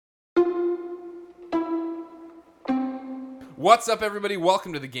What's up, everybody?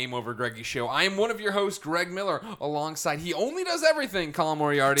 Welcome to the GameOverGreggy show. I am one of your hosts, Greg Miller, alongside He Only Does Everything, Colin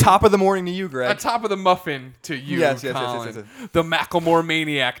Moriarty. Top of the morning to you, Greg. Top of the muffin to you, yes, Colin. yes. The Macklemore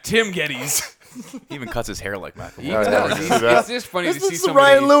maniac, Tim Gettys. He even cuts his hair like Macklemore. He does. It's just funny to see This is the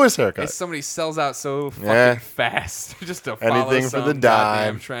somebody. Ryan Lewis haircut. Somebody sells out so fucking fast just to follow Anything some for the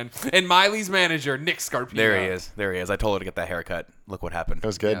goddamn dime. trend. And Miley's manager, Nick Scarpino. There he is. I told her to get that haircut. Look what happened. That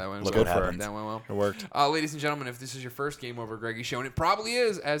was good. Yeah, that went Look well. good for her. That went well. It worked. Ladies and gentlemen, if this is your first GameOverGreggy show, and it probably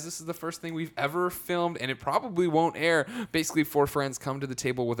is, as this is the first thing we've ever filmed, and it probably won't air, basically four friends come to the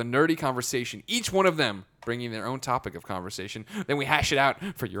table with a nerdy conversation, each one of them bringing their own topic of conversation. Then we hash it out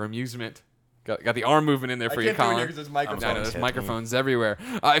for your amusement. Got the arm movement in there for you, Colin. Because there's microphones. I know, there's microphones everywhere.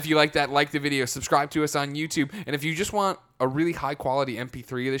 If you like that, like the video, subscribe to us on YouTube. And if you just want a really high-quality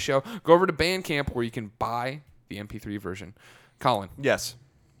MP3 of the show, go over to Bandcamp where you can buy the MP3 version. Colin. Yes.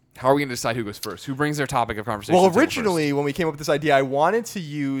 How are we going to decide who goes first? Who brings their topic of conversation? Well, originally, when we came up with this idea, I wanted to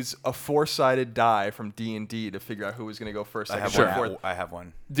use a four-sided die from D&D to figure out who was going to go first. I have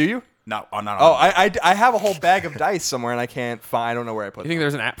one. Do you? Not Oh, I have a whole bag of dice somewhere, and I can't find. I don't know where I put You them. think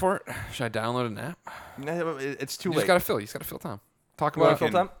there's an app for it? Should I download an app? It's too You late. just got to fill. You just got to fill time. Talk You wanna about fill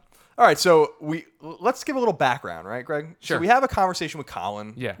time? All right, so let's give a little background, right, Greg? Sure. So we have a conversation with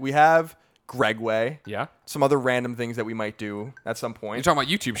Colin. Yeah. We have Gregway. Yeah. Some other random things that we might do at some You're point. talking about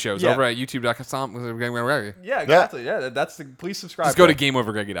YouTube shows Yeah. over at youtube.com. Yeah, exactly. Yeah, that's the. Please subscribe. Just go to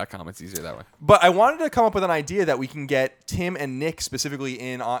GameOverGreggy.com. It's easier that way. But I wanted to come up with an idea that we can get Tim and Nick specifically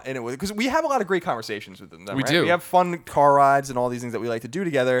in it with, because we have a lot of great conversations with them. We right? do. We have fun car rides and all these things that we like to do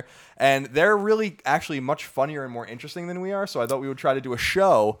together, and they're really actually much funnier and more interesting than we are. So I thought we would try to do a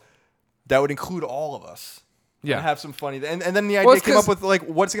show that would include all of us. Yeah. And have some funny. And then the idea Well, it's came up 'cause- with like,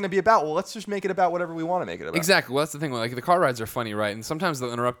 what's it going to be about? Well, let's just make it about whatever we want to make it about. Exactly. Well, that's the thing. Like the car rides are funny, right? And sometimes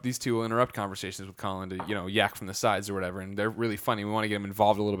these two will interrupt conversations with Colin to, yak from the sides or whatever. And they're really funny. We want to get them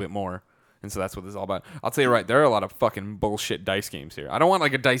involved a little bit more. And so that's what this is all about. I'll tell you right, there are a lot of fucking bullshit dice games here. I don't want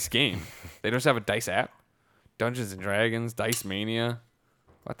like a dice game. They just have a dice app. Dungeons and Dragons, Dice Mania.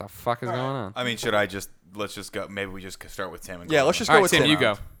 What the fuck is going on? I mean, let's just go. Maybe we just start with Tim. And Yeah, go let's on. just All go right, with Tim, Tim. you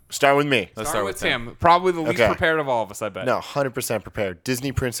go. Start with me. Let's Start with Tim. Probably the least Okay. prepared of all of us, I bet. No, 100% prepared.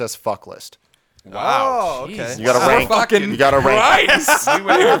 Disney princess fuck list. Wow. Okay. Jesus. You gotta rank. Fucking You gotta rank. Christ. We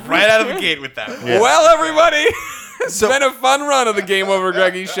went right out of the gate with that one. Yeah. Well, everybody, it's been a fun run of the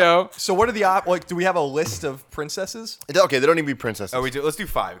GameOverGreggy show. So what are the do we have a list of princesses? Okay, they don't need to be princesses. Oh, let's do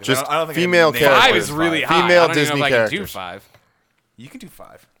 5. 'Cause Just I don't think female I can name characters. Five is really high. Female I don't Disney even know if I can do characters. 5. You can do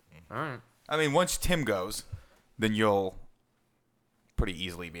 5. All right. I mean, once Tim goes, then you'll pretty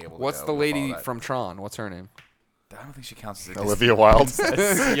easily be able to What's go the and lady follow that. from Tron? What's her name? I don't think she counts as a Olivia Wilde.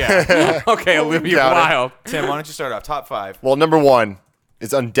 Yeah. Okay, Olivia Got it. Wilde. Tim, why don't you start off? Top 5. Well, number 1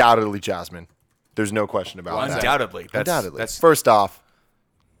 is undoubtedly Jasmine. There's no question about that. Undoubtedly. That's First off,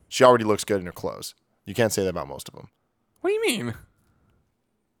 she already looks good in her clothes. You can't say that about most of them. What do you mean?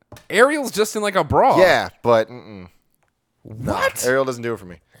 Ariel's just in like a bra. Yeah, but What? Ariel doesn't do it for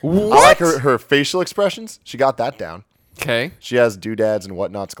me. What? I like her facial expressions. She got that down. Okay. She has doodads and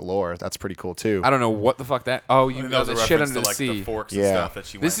whatnots galore. That's pretty cool too. I don't know what the fuck that. Oh, you that know was a the shit reference under the to, like, sea. the forks Yeah. and stuff that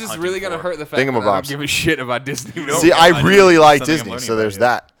she This went is hunting really gonna for. hurt the fact that I don't Thingamabobs. give a shit about Disney. don't See, get I my really news. like Something I'm Disney, learning so there's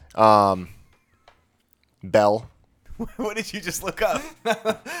about that. Belle. What did you just look up?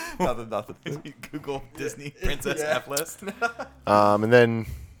 Nothing. You Google Disney Princess F list. And then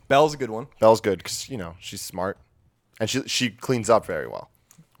Belle's a good one. Belle's good because she's smart, and she cleans up very well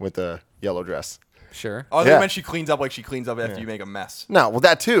with the yellow dress. Sure. Oh, Yeah. they meant she cleans up like she cleans up after you make a mess. No, well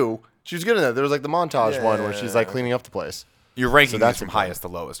that too. She was good in that. There was like the montage Yeah, one where she's like cleaning up the place. You're ranking that's these from important. highest to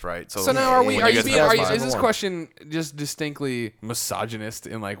lowest, right? So now are we? when Are you you guys being? go Are five- you, is this one. question just distinctly misogynist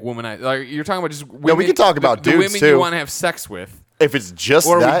and like womanize? Like you're talking about just women, No, we can talk about the dudes, women too. you want to have sex with, If it's just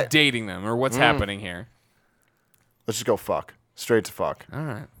or are we that, dating them, or what's happening here? let's just go fuck. Straight to fuck. All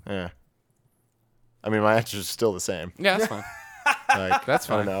right. Yeah. I mean, my answer is still the same. Yeah, that's fine. Like, That's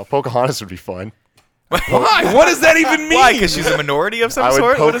I don't fine. know. Pocahontas would be fun. Why? What does that even mean? Why? Because she's a minority of some I would sort?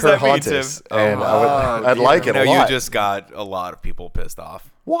 What poke does her that mean, Tim? Hontas, and I'd like it No, a lot. you just got a lot of people pissed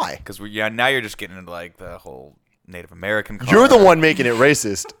off. Why? Because now you're just getting into like the whole Native American card. You're the one making it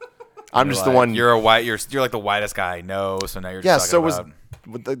racist. I'm You're just like, the one. You're a white. You're like the whitest guy I know. So now you're Yeah. just So talking was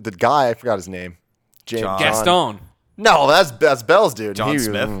about the guy. I forgot his name. John. Gaston. No, that's Bell's dude. John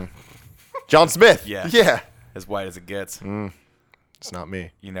Smith? John Smith. Yeah. Yeah. as white as it gets. It's not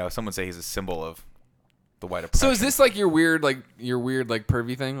me. You know, some would say he's a symbol of the white oppression. So is this like your weird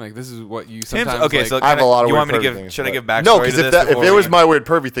pervy thing? Like this is what you Tim's- sometimes okay, like, so I have a lot of you weird want me to pervy give? things, Should I but- give backstory No, to because this? if before it we- was my weird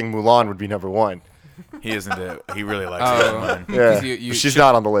pervy thing, Mulan would be number 1. he isn't. He really likes Oh. it. Yeah. You- But she's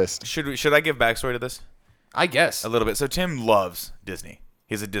not on the list. Should I give backstory to this? I guess. a little bit. So Tim loves Disney.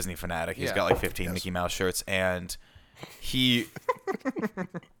 He's a Disney fanatic. He's Yeah. got like 15 Mickey Mouse shirts, and he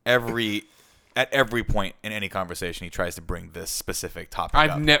at every point in any conversation he tries to bring this specific topic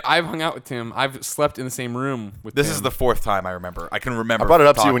up. I've hung out with Tim. I've slept in the same room with This Tim. is the 4th time I remember. I can remember. I brought it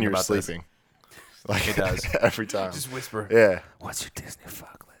up to you talking when you were about this. sleeping. Like It does. every time. Just whisper. Yeah. What's your Disney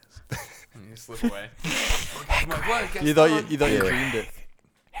fuck list? And you slip away. I'm like, what? Guess You thought on. you thought you Yeah. creamed it.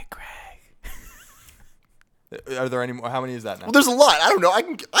 Hey, Greg. Are there any more? How many is that now? Well, there's a lot. I don't know.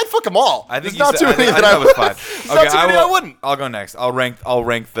 I'd fuck them all. I think There's not too many I that think I that was would. 5. There's not too many I wouldn't. I'll go next. I'll rank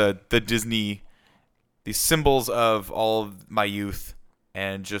the Disney, the symbols of all of my youth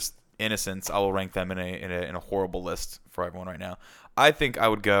and just innocence. I will rank them in a horrible list for everyone right now. I think I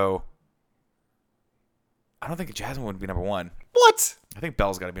would go. I don't think Jasmine would be number 1. What? I think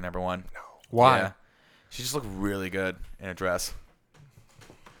Belle's got to be number 1. No. Why? Yeah. She just looked really good in a dress.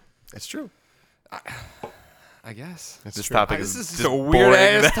 It's true. I guess. It's This true. topic This is is just just a weird boring.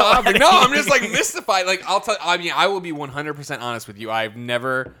 ass topic. No, I'm just like mystified. Like I will be 100% honest with you. I've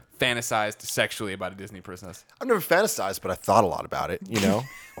never fantasized sexually about a Disney princess. I've never fantasized, but I thought a lot about it. You know.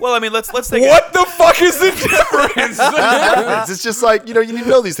 Well, I mean, let's take What the fuck is the difference? It's just like you need to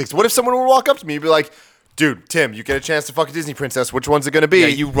know these things. What if someone were to walk up to me and be like, "Dude, Tim, you get a chance to fuck a Disney princess. Which one's it gonna be?" Yeah,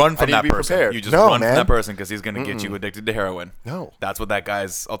 you run I from need that to be person. prepared. You just no, run man. from that person because he's going to get you addicted to heroin. No. That's what that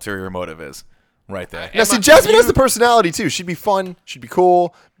guy's ulterior motive is, right there. Now, see, Jasmine has the personality too. She'd be fun. She'd be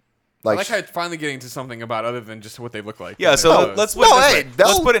cool. I Like, like how it's finally getting to something about other than just what they look like. Yeah, so No, let's put No, it this hey, way. Belle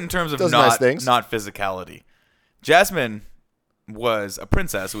Let's put it in terms of does nice not things. physicality. Jasmine was a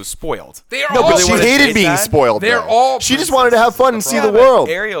princess who was spoiled. They are no, all. but she wanna hated chase being that? spoiled. They're though. all She just wanted to have fun and see the but world.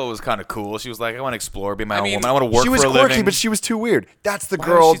 Ariel was kind of cool. She was like, I want to explore, be my own mean, woman. I want to work She was for a quirky, living. but she was too weird. That's the Why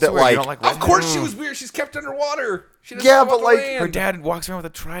girl was she that too weird? You like. don't like Of course, she was weird. She's kept underwater. She doesn't Yeah, know but, about like, the her land. dad walks around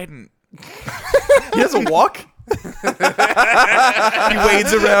with a trident. He doesn't walk. He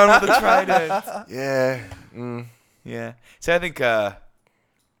wades around with a trident. Yeah. Yeah. So I think.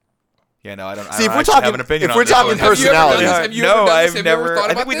 Yeah, no, I don't. See, I if don't we're actually talking- have an opinion if on we're this talking one. Have personality- you ever done this? Have you no, ever done this? I've Have you ever never. thought I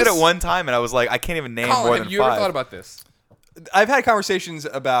think about we did it this? one time, and I was like, I can't even name more Colin, than have you ever 5. thought about this? I've had conversations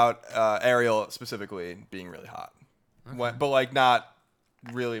about Ariel specifically being really hot, but like not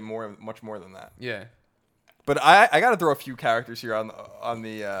really much more than that. Yeah. But I got to throw a few characters here on the.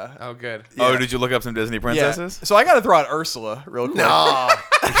 Oh, good. Oh, Yeah. did you look up some Disney Yeah. princesses? So I got to throw out Ursula real quick. Nah.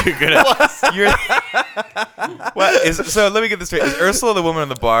 You're gonna. You're, what is? So let me get this straight. Is Ursula the woman in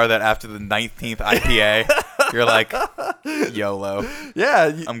the bar that after the 19th IPA, you're like, YOLO,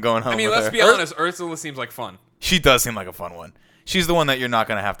 Yeah. I'm going home I mean, with let's her? be honest. Ursula seems like fun. She does seem like a fun one. She's the one that you're not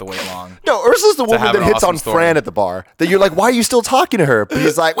gonna have to wait long. No, Ursula's the woman have that an hits awesome on story. Fran at the bar. That you're like, why are you still talking to her? But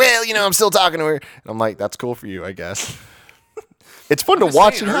he's like, well, I'm still talking to her. And I'm like, that's cool for you, I guess. It's fun to Just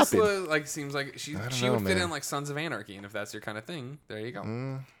watch saying, it happen. Ursula like seems like she know, would fit man. in like Sons of Anarchy, and if that's your kind of thing, there you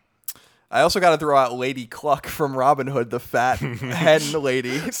go. I also got to throw out Lady Cluck from Robin Hood, the fat hen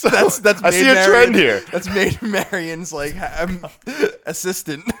lady. So that's I see a trend here. That's Maid Marian's like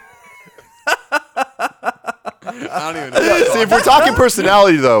assistant. I don't even know. See, if we're talking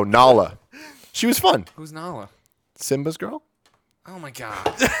personality, though, Nala. She was fun. Who's Nala? Simba's girl? Oh my god,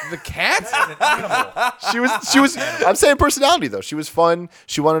 the cat? She was, I'm saying personality, though. She was fun.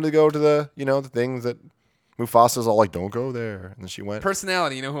 She wanted to go to the things that Mufasa's all like, don't go there. And then she went.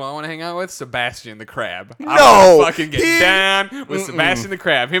 Personality. You know who I want to hang out with? Sebastian the Crab. I No, wanna fucking get down with Sebastian the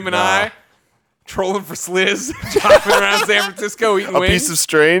Crab. Him and I trolling for Sliz, driving around San Francisco eating A wings. piece of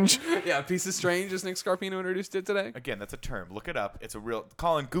strange. Yeah, a piece of strange, as Nick Scarpino introduced it today. Again, that's a term. Look it up. It's a real.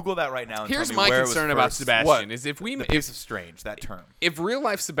 Colin, Google that right now. And Here's tell me my where it was concern about first. Sebastian What? is if The piece of strange. That term. if real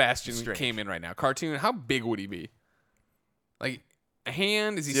life Sebastian Strange. came in right now, cartoon, how big would he be? Like a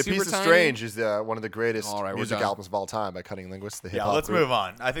hand? Is he The super Piece of tiny? Strange is one of the greatest All right, we're music done. albums of all time by Cutting Linguists. The Yeah, hip-hop let's group. move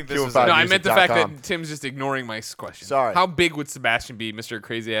on. I think this Human is. Five No, I meant the fact music.com. that Tim's just ignoring my question. Sorry. How big would Sebastian be, Mr.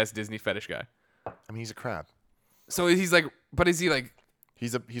 Crazy Ass Disney fetish guy? I mean, he's a crab. So he's like, but is he like?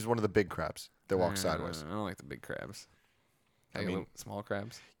 He's one of the big crabs that walk sideways. I don't like the big crabs. I mean- little small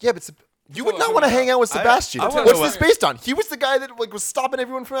crabs. Yeah, but you would not want to hang out with Sebastian. I wanna What's know this what- based on? He was the guy that was stopping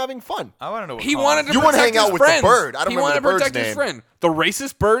everyone from having fun. I want to know what He Colin- wanted to You protect wanna hang his out with the friends. bird. I don't he remember wanted the to bird's protect his name. friend. The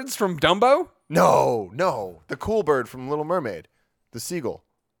racist birds from Dumbo. No, the cool bird from Little Mermaid, the seagull,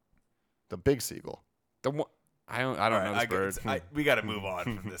 the big seagull. The one, I don't All know right, this I bird. we got to move on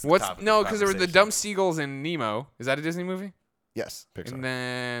from this. What's topic no? of Because there were the conversation. dumb seagulls in Nemo. Is that a Disney movie? Yes, Pixar. And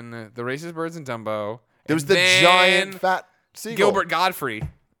then the racist birds in Dumbo. There was And the then giant fat seagull. Gilbert Godfrey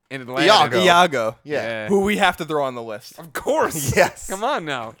in Atlanta. Iago. Iago, Yeah. who we have to throw on the list. Of course. Yes. Come on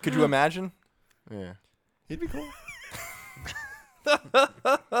now. Could you imagine? Yeah. He'd be cool.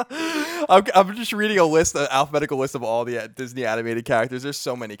 I'm just reading a list, an alphabetical list of all the Disney animated characters. There's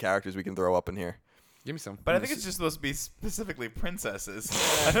so many characters we can throw up in here. Give me some. But I think it's just supposed to be specifically princesses.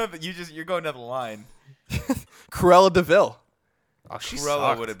 I know that you're going down the line. Cruella DeVille. Oh, she Cruella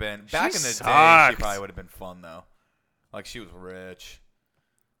sucked. would have been back in the day. sucked. She probably would have been fun though. Like she was rich.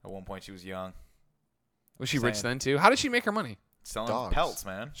 At one point, she was young, Was she rich Saying. then too? How did she make her money? selling Dogs. pelts,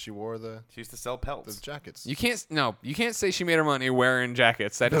 man. She wore the She used to sell pelts. jackets. You can't say she made her money wearing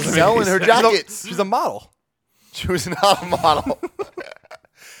jackets. That doesn't make Selling any her sense. jackets. She's a model. She was not a model.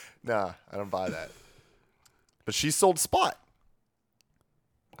 Nah, I don't buy that. But she sold Spot.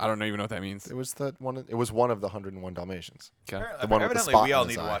 I don't even know what that means. It was It was one of the 101 Dalmatians. Okay. The one with the Evidently, spot we in all his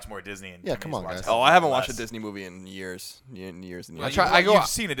need to eye. watch more Disney. And Yeah, Tim come needs on, to watch guys. something Oh, I haven't less. watched a Disney movie in years. In years and Well, years. You've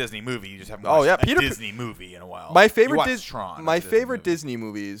seen a Disney movie. You just haven't Oh, watched yeah, a Peter- Disney movie in a while. My You favorite watched Tron. my That's a Disney favorite movie. Disney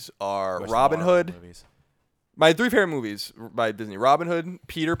movies are Watched the Robin Marvel Hood. movies. My 3 favorite movies by Disney: Robin Hood,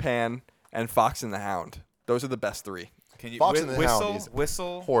 Peter Pan, and Fox and the Hound. Those are the best 3. Can you Fox and the Hound is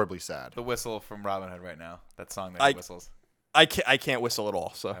whistle Horribly sad. the whistle from Robin Hood right now? That song that I- he whistles. I can't whistle at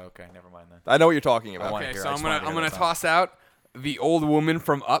all. So Oh, okay, never mind then. I know what you're talking about. wanna Okay, hear- so I I'm just wanted gonna to I'm hear gonna that toss out the old woman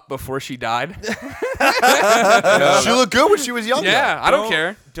from Up before she died. She looked good when she was young. Yeah, I don't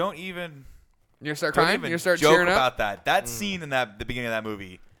care. Don't even. You're gonna start Don't crying. even You're gonna start joke cheering up. about that. That scene in the beginning of that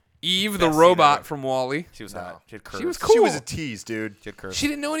movie. Eve, Best the scene robot ever. from Wall-E. She was No. hot. She had curves. She was She cool. was a tease, dude. She had curves. She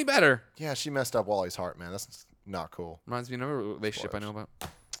didn't know any better. Yeah, she messed up Wally's heart, man. That's not cool. Reminds me of another relationship I know about.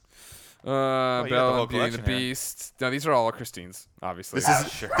 you got the Belle whole and Beauty and the collection here. Beast. No, these are all Christine's, obviously.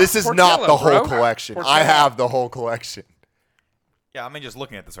 This is not Porcello, the whole bro. collection. I Porcello. have the whole collection. Yeah, I mean, just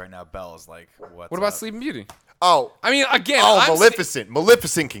looking at this right now, Belle is like, what's What about up? Sleeping Beauty? Oh, I mean, again, oh, I'm, Maleficent.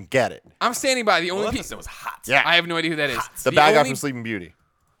 Maleficent can get it. I'm standing by the only people. Maleficent was hot. Yeah. I have no idea who that is. The bad guy only- from Sleeping Beauty.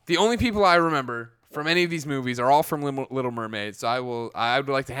 The only people I remember from any of these movies are all from Little Mermaid. So I would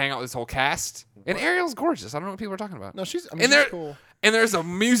like to hang out with this whole cast. And Ariel's gorgeous. I don't know what people are talking about. No, she's. I mean, and she's there, cool. and there's a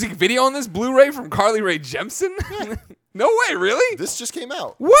music video on this Blu-ray from Carly Rae Jepsen. No way, really? This just came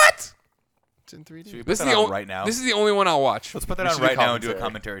out. What? It's in 3D. Should we put This that is the on only right now? this is the only one I'll watch. Let's put that We on should do right now and do a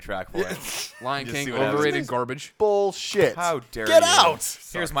commentary. commentary track for it. Lion Just King, see what happens. overrated garbage. Bullshit. How dare Get you? out.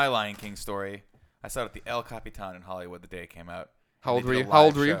 Here's my Lion King story. I saw it at the El Capitan in Hollywood the day it came out. How old They were did you? a How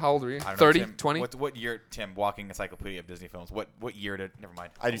old live were you? show. How old were you? I don't know, 30, Tim, 20? What year, Tim, walking encyclopedia of Disney films, what year did, never mind.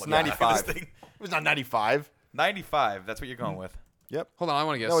 I I'll just- look back at 95. this thing. It was not 95. 95, that's what you're going with. Yep. Hold on, I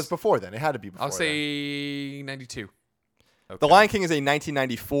want to guess. No, it was before then. It had to be before. I'll say 92. Okay. The Lion King is a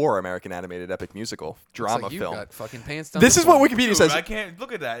 1994 American animated epic musical drama Looks like you film. got fucking pants down This is what one. Wikipedia Dude, says. I can't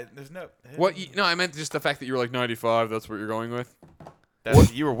look at that. There's no. No, I meant just the fact that you were like 95. That's what you're going with.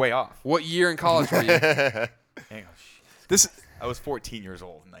 You were way off. What year in college were you? Hang on. This I was 14 years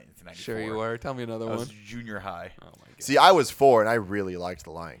old in 1994. Sure you were. Tell me another I one. was junior high. Oh my god. See, I was 4 and I really liked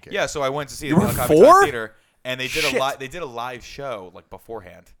The Lion King. Yeah, so I went to see it You at the were El Capitan 4? Theater, and they did Shit. they did a live show like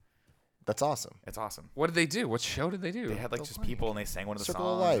beforehand. That's awesome. It's awesome. What did they do? What show did they do? They had like just people and they sang one of the Circle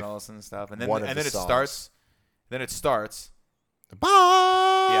of songs Life. and all this and stuff, and then One of and the then it songs. starts. Then it starts.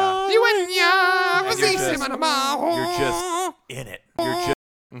 Bye. Yeah. You and ya, And you're was just- easy, man, ma. You're just in it. You're just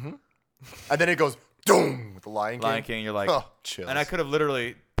And then it goes, doom, with The Lion King. Lion King. You're like, Oh, chills. and I could have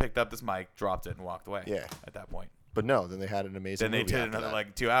literally picked up this mic, dropped it, and walked away. Yeah. At that point, But no, then they had an amazing then they movie did after another that.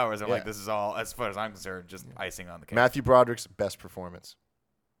 like 2 hours. I'm like, Yeah. this is all, as far as I'm concerned, just icing on the cake. Matthew Broderick's best performance.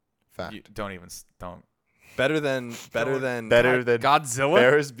 Fact. You don't even don't. better than Better than Godzilla?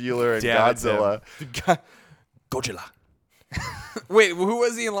 Ferris Bueller and Damn it, Godzilla. Godzilla. Wait, who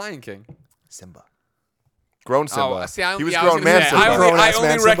was he in Lion King? Simba. Grown Simba. Oh, see, I, he was yeah, grown man Simba. I Grown-ass only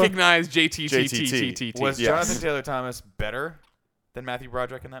man Simba. recognize JTT. Was Yes. Jonathan Taylor Thomas better than Matthew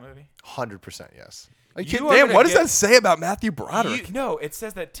Broderick in that movie? 100% yes. You Damn, are gonna what does get- that say about Matthew Broderick? No, it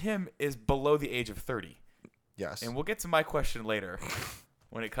says that Tim is below the age of 30. Yes. And we'll get to my question later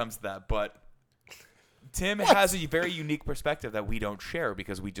when it comes to that. But Tim has a very unique perspective that we don't share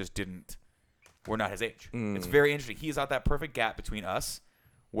because we just didn't. We're not his age. It's very interesting. He's at that perfect gap between us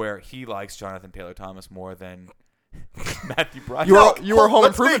where he likes Jonathan Taylor Thomas more than Matthew Broderick. You were a Home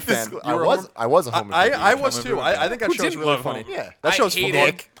Let's Improvement make this- fan. I You were a was Home- I was a Home Improvement I fan. was too. I think that Who show's didn't really love funny. Home? Yeah, that show's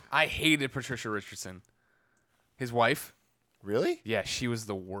fun. I hated Patricia Richardson. His wife. Really? Yeah, she was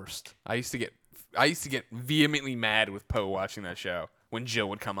the worst. I used to get vehemently mad with Poe watching that show when Jill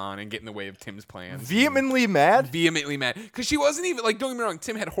would come on and get in the way of Tim's plans. Vehemently mad? Vehemently mad because she wasn't even like. Don't get me wrong.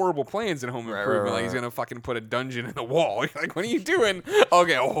 Tim had horrible plans in Home Improvement. right, Like he's right. gonna fucking put a dungeon in the wall. Like what are you doing?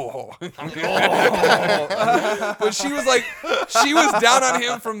 Okay. But she was down on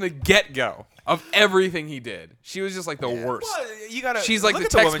him from the get go of everything he did. She was just like the worst. Well, you gotta, She's like look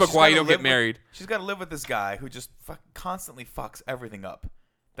the at woman. textbook She's why you gotta don't get live married. She's got to live with this guy who just constantly fucks everything up.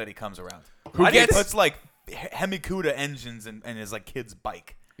 that he comes around. Who He gets- puts like Hemikuda engines in his like kid's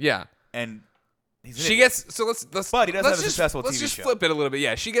bike, Yeah. and he's an She idiot. gets so let's But he doesn't let's have a successful let's TV just show. flip it a little bit.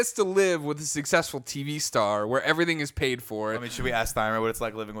 Yeah, she gets to live with a successful TV star where everything is paid for. I mean, should we ask Steimer what it's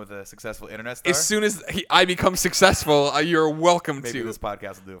like living with a successful internet star? As soon as I become successful, you're welcome Maybe to. this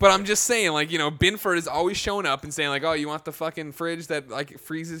podcast will do it. But for I'm you. just saying, like, Binford is always showing up and saying, like, oh, you want the fucking fridge that, like,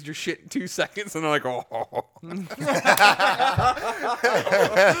 freezes your shit in 2 seconds? And they're like, oh.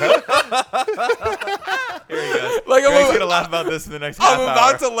 Here he goes. Like, Greg's gonna laugh about this in the next half I'm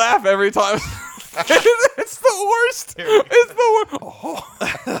about hour. to laugh every time. It's the worst. It's the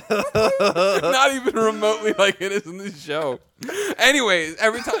worst. Not even remotely like it is in this show. Anyways,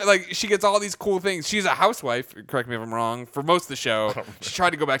 every time, like, she gets all these cool things. She's a housewife, correct me if I'm wrong, for most of the show. She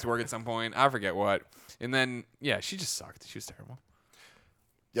tried to go back to work at some point. I forget what. And then, yeah, she just sucked. She was terrible.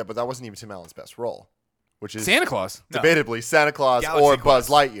 Yeah, but that wasn't even Tim Allen's best role, which is Santa Claus. debatably Santa Claus Galaxy or Quest. Buzz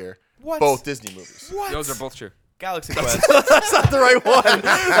Lightyear. What? Both Disney movies. What? Those are both true. Galaxy Quest. That's not the right one.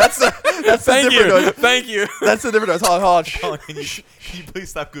 That's the Thank different you. one. That's you. That's the different one. Hold on. Colin, can you please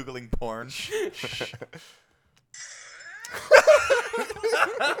stop Googling porn?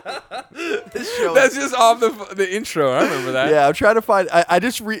 This show. That's just off the intro. I remember that. Yeah, I'm trying to find. I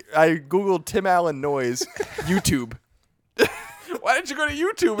googled Tim Allen noise YouTube. Why didn't you go to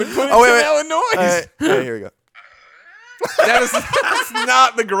YouTube and put in Oh, wait, Tim wait. Allen noise? Yeah, here we go. That's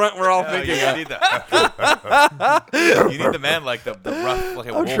not the grunt we're all No, thinking you of. need that. You need the man like the rough, like a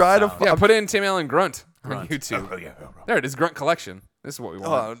I'm wolf trying to sound. Yeah, put in Tim Allen grunt on Grunt. YouTube. Oh, yeah. There it is, grunt collection. This is what we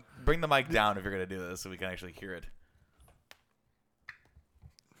want. Bring the mic down if you're gonna do this, so we can actually hear it.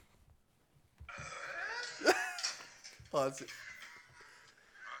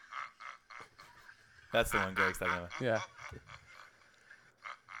 That's the one Greg's talking about. Yeah.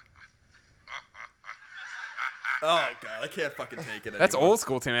 Oh god, I can't fucking take it. That's anymore. old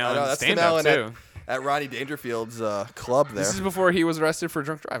school Tim I Allen know, that's Tim stand up Allen too. at Ronnie Dangerfield's club there. This is before he was arrested for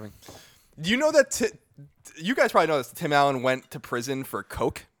drunk driving. Do you know that? You guys probably know this. Tim Allen went to prison for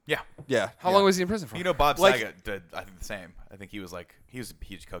coke. Yeah. Yeah. How yeah. long was he in prison for? You know, Bob Like- Saget did, I think, the same. I think he was a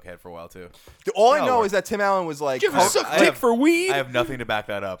huge cokehead for a while, too. All I No, know we're- is that Tim Allen was like. you ever suck I dick have- for weed? I have nothing to back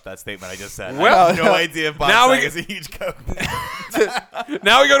that up, that statement I just said. Well, I have no idea if Bob now we- Saget is a huge coke.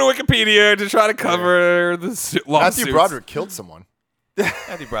 Now we go to Wikipedia to try to cover the lawsuits. Matthew Broderick killed someone.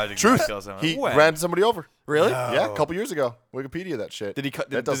 Matthew Broderick Truth. kills someone. He When? ran somebody over. Really? Yeah, a couple years ago. Wikipedia that shit. Did he? Did That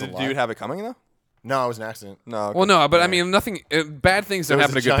the doesn't lie. dude have it coming though? No, it was an accident. No. Okay. Well, no, but I mean, nothing. Bad things There don't was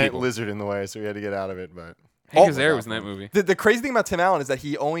happen a to good giant people. lizard in the way, so he had to get out of it. But Hank Azaria was in that movie. The crazy thing about Tim Allen is that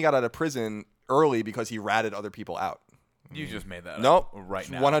he only got out of prison early because he ratted other people out. You just made that Nope. up right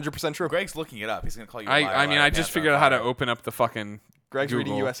now. 100% true. Greg's looking it up. He's going to call you a liar. I mean, I just figured out how to open up the fucking. Greg's reading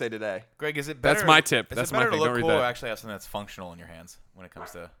Google. USA Today. Greg, is it better? That's my tip. Is That's it my better thing. to Don't look read cool that. or actually have something that's functional in your hands when it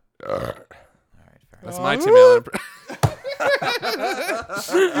comes to... All right, fair That's enough. my Tim Allen.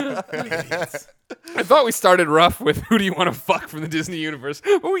 I thought we started rough with who do you want to fuck from the Disney universe,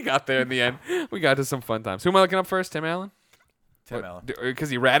 but we got there in the end. We got to some fun times. Who am I looking up first? Tim Allen? Tim Allen. Because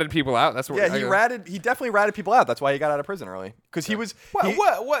he ratted people out. That's what. Yeah, he definitely ratted people out. That's why he got out of prison early. Because he was.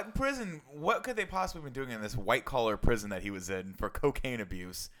 What prison? What could they possibly have been doing in this white collar prison that he was in for cocaine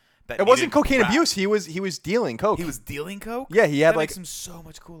abuse? That It wasn't needed cocaine rap? abuse. He was dealing coke. He was dealing coke. Yeah, he had that like. makes him so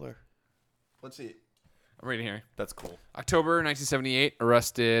much cooler. Let's see. I'm reading here. That's cool. October 1978,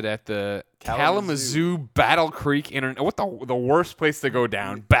 arrested at the Kalamazoo. Kalamazoo Battle Creek What the worst place to go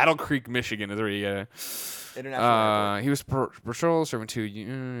down? Battle Creek, Michigan is where you get it. International Airport. He was patrol serving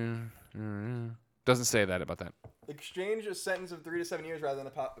 2. Doesn't say that about that. Exchange a sentence of 3 to 7 years rather than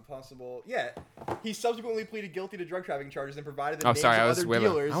a possible. Yeah, he subsequently pleaded guilty to drug trafficking charges and provided the Oh, names sorry, I of was other way low.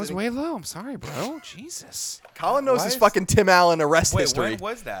 dealers. I was way low. I'm sorry, bro. Jesus. Colin knows Why his is- fucking Tim Allen arrest Wait, history. when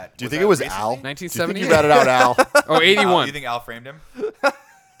was that? do you Was think that it was recently? Al? Do you think 1978. you ratted out Al? Oh, 81. You think Al framed him?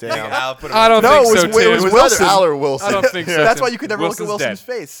 Damn. Al put him I don't No, think it so, was- Tim. it was either Wilson. Al or Wilson. I don't think so. That's Tim. why you could never Wilson's look at Wilson's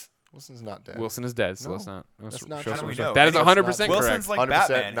dead. face. Wilson's not dead. Wilson is dead, so No, let's not. that's not show true. some we respect. know? That is That's 100% not- Wilson's correct. like 100%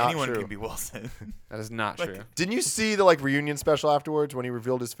 Batman. not Anyone true. can be Wilson. That is not true. Didn't you see the reunion special afterwards when he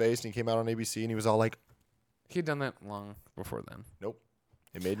revealed his face and he came out on ABC and he was all like, He had done that long before then. "Nope,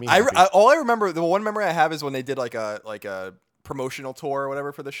 it made me." Happy. All I remember, the one memory I have is when they did like a promotional tour or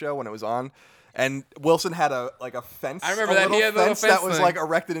whatever for the show when it was on, and Wilson had a fence. I remember a that. little He had a little fence that fence was thing. like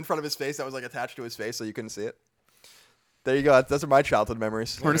erected in front of his face that was like attached to his face so you couldn't see it. There you go. Those are my childhood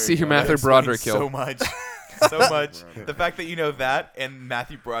memories. We're to see who That Matthew explains Broderick so killed. much. so much. The fact that you know that and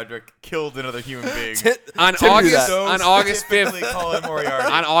Matthew Broderick killed another human being. On Tim knew August that. So on August specifically 5th. Colin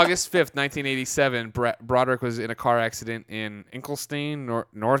Moriarty. On August 5th, 1987, Broderick was in a car accident in Inklestein,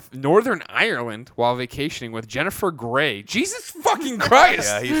 Northern Ireland, while vacationing with Jennifer Grey. Jesus fucking Christ!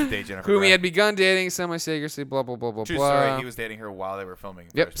 Yeah, he used to date Jennifer whom he Grey. had begun dating semi-secrecy, blah, blah, blah, blah, True blah. story, he was dating her while they were filming.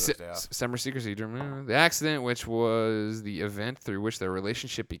 Yep, Ferris Bueller's Day Off. semi-secrecy. The accident, which was the event through which their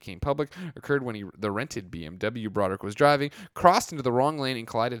relationship became public, occurred when the rented BMW Broderick was driving, crossed into the wrong lane, and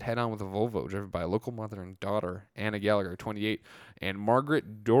collided head-on with a Volvo driven by a local mother and daughter, Anna Gallagher, 28, and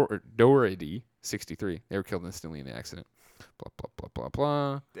Margaret Doherty, 63. They were killed instantly in the accident. Blah, blah, blah, blah,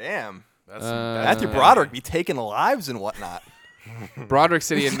 blah. Damn. That's Matthew Broderick be taking lives and whatnot. Broderick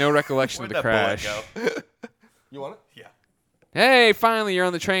said he had no recollection of Where'd the that bullet crash. go? You want it? Yeah. Hey, finally, you're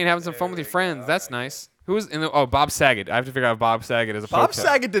on the train having some fun with your friends. That's nice. Who was in the... Oh, Bob Saget. I have to figure out Bob Saget as a Bob poke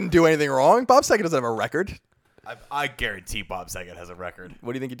Saget didn't do anything wrong. Bob Saget doesn't have a record. I guarantee Bob Saget has a record.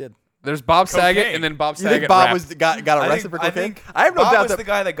 What do you think he did? There's Bob Saget Cocaine. and then Bob You Saget think Bob rapped. got arrested for cocaine? think I have no Bob doubt was that the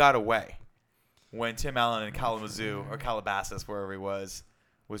guy that got away when Tim Allen in Kalamazoo or Calabasas, wherever he was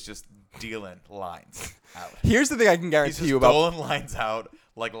just dealing lines out. Here's the thing I can He's guarantee just you about. doling lines out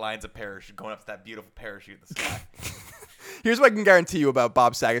like lines of parachute, going up to that beautiful parachute in the sky. Here's what I can guarantee you about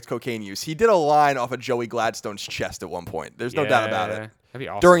Bob Saget's cocaine use. He did a line off of Joey Gladstone's chest at one point. There's no doubt about it. That'd be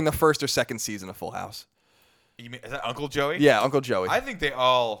awesome. During the first or second season of Full House. You mean, is that Uncle Joey? Yeah, Uncle Joey. I think they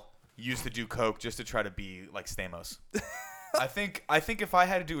all used to do coke just to try to be like Stamos. I think if I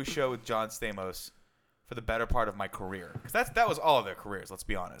had to do a show with John Stamos for the better part of my career, because that was all of their careers. Let's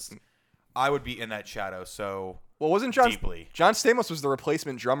be honest. I would be in that shadow so well, wasn't John deeply. John Stamos was the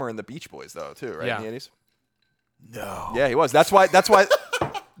replacement drummer in the Beach Boys though, too, right? Yeah. In the 80s? No. Yeah, he was. That's why he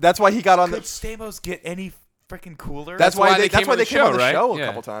got on Could the Stamos get any freaking cooler? That's why they came on the show, right? a Yeah.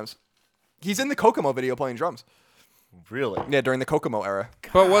 couple times. He's in the Kokomo video playing drums. Really? Yeah, during the Kokomo era.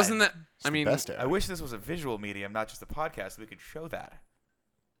 But wasn't that... I mean... Best I era. wish this was a visual medium, not just a podcast. So we could show that.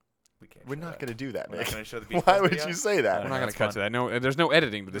 We can't. We're show not that. going to do that, We're Nick. not going to show the Beach Why Boys would video? you say that? I'm not going That's to cut fun. to that. No, there's no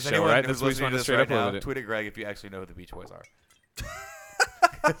editing to the Does show, anyone right? who's That's why we just listening wanted to to this straight right up now, with it. tweet at Greg if you actually know who the Beach Boys are.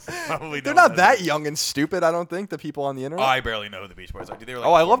 Probably They're no not one that does. young and stupid, I don't think, the people on the internet. I barely know who the Beach Boys are. Dude, they were like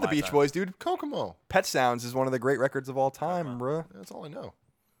Oh, I before love the my Beach time. Boys, dude. Kokomo. Pet Sounds is one of the great records of all time, bruh. That's all I know.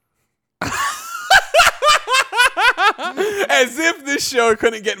 As if this show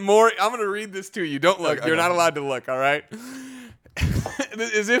couldn't get more... I'm going to read this to you. Don't look. Okay, You're okay. not allowed to look, all right?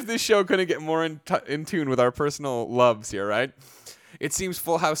 As if this show couldn't get more in tune with our personal loves here, right? It seems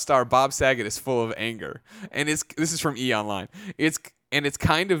Full House star Bob Saget is full of anger. And this is from E! Online. It's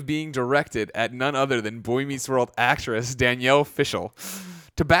kind of being directed at none other than Boy Meets World actress Danielle Fishel.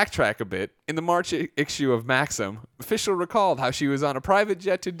 To backtrack a bit, in the March issue of Maxim, Fishel recalled how she was on a private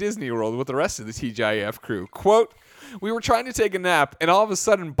jet to Disney World with the rest of the TGIF crew. Quote, "We were trying to take a nap, and all of a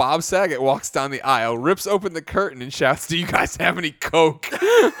sudden Bob Saget walks down the aisle, rips open the curtain, and shouts, 'Do you guys have any Coke?'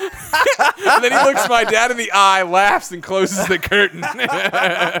 And then he looks my dad in the eye, laughs, and closes the curtain."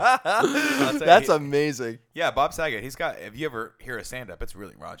 I'll say That's he- amazing. Yeah, Bob Saget. He's got. If you ever hear a stand-up, it's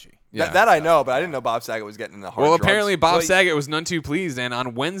really raunchy. Yeah. That I know, but I didn't know Bob Saget was getting the hard Well, drugs. apparently Bob Well, Saget was none too pleased, and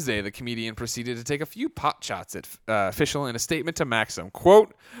on Wednesday, the comedian proceeded to take a few pot shots at Fishel in a statement to Maxim.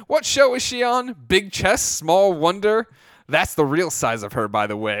 Quote, "What show is she on? Big chest, small wonder? That's the real size of her, by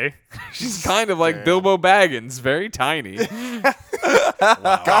the way. She's kind of like Bilbo Baggins, very tiny."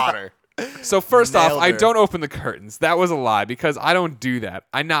 Got her. So first off, Nailed I her. don't open the curtains. That was a lie because I don't do that.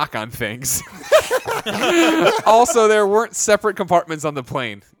 I knock on things. Also, there weren't separate compartments on the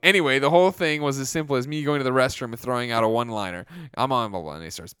plane. Anyway, the whole thing was as simple as me going to the restroom and throwing out a one-liner. I'm on blah, blah, and he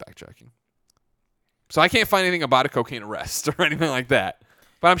starts backtracking. So I can't find anything about a cocaine arrest or anything like that.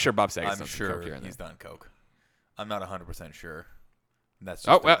 But I'm sure Bob Saget's I'm done some sure coke here and he's there. done coke. I'm not 100% sure. That's just,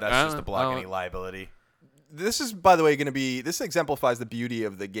 Oh, well, that's just to block well, any liability. This is, by the way, going to be. This exemplifies the beauty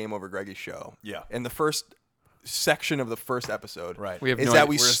of the Game Over Greggy show. Yeah. In the first section of the first episode, Right. We have is no that idea.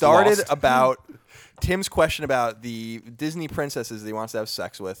 we We're just started lost. about Tim's question about the Disney princesses that he wants to have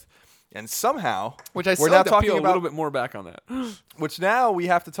sex with, and somehow, Which I we're still now have to talking peel a about. little bit more back on that. Which now we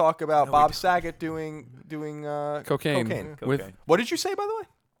have to talk about No, we Bob don't. Saget doing Cocaine. With Cocaine. what did you say, by the way,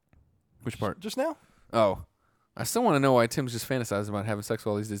 Which part? just now? Oh. I still want to know why Tim's just fantasizing about having sex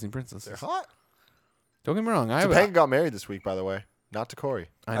with all these Disney princesses. They're hot. Don't get me wrong. Topanga got married this week, by the way. Not to Corey.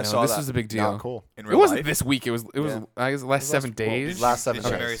 I know. saw This that. was a big deal. Not cool. In It real wasn't life? this week. It was. Yeah. I guess the last 7 days. last 7 Did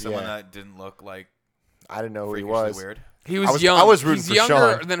she days. marry someone yeah. that didn't look like I didn't know who he freakishly was. weird? He was, I was- young. I was rooting He's for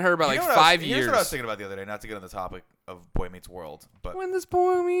younger Sean. than her by You like know what I was- 5 Here's years. what I was thinking about the other day, not to get on the topic of Boy Meets World, but When this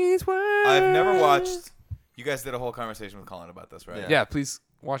boy meets world. I've never watched. You guys did a whole conversation with Colin about this, right? Yeah, please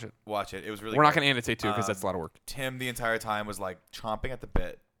watch it. Watch it. It was really. We're not good. going to annotate too because that's a lot of work. Tim the entire time was like chomping at the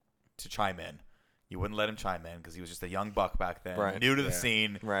bit to chime in. You wouldn't let him chime in because he was just a young buck back then, Right. new to the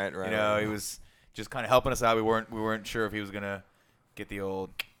scene. Right. You know, he was just kind of helping us out. We weren't sure if he was gonna get the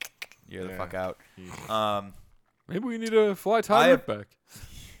old the fuck out. Maybe we need to fly Tyrant back.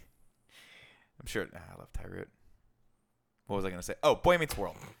 I'm sure. I love Tyrant. What was I gonna say? Oh, Boy Meets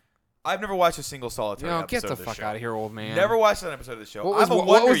World. I've never watched a single solitary episode Get the of this fuck show. out of here, old man. Never watched an episode of the show. What was, I'm a what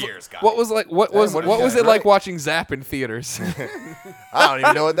Wonder was, Years guy. What was like? What was what what did was you it say? like watching Zap in theaters? I don't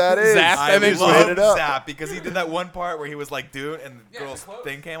even know what that is. Zap, I and then love it up. Zap because he did that one part where he was like doing and the girl's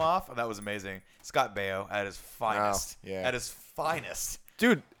thing came off. And that was amazing. Scott Baio at his finest. yeah. At his finest.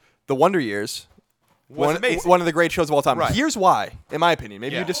 Dude, The Wonder Years. Was amazing. One of the great shows of all time. Right. Here's why, in my opinion.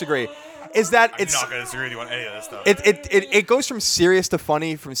 Maybe you Yeah. disagree. Is that I'm it's not gonna disagree with you on any of this stuff. it goes from serious to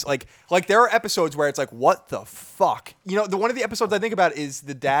funny. From like there are episodes where it's like, what the fuck? You know, one of the episodes I think about is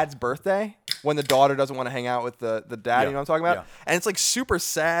the dad's birthday when the daughter doesn't want to hang out with the dad. Yeah. You know what I'm talking about? Yeah. And it's like super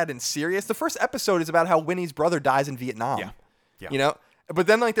sad and serious. The first episode is about how Winnie's brother dies in Vietnam. Yeah. Yeah. You know. But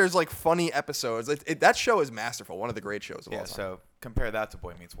then like there's like funny episodes. That show is masterful. One of the great shows of all time. So compare that to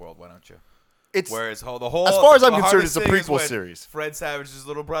Boy Meets World, why don't you? It's Whereas the whole As far as I'm the concerned, hardest it's a thing is prequel when series. Fred Savage's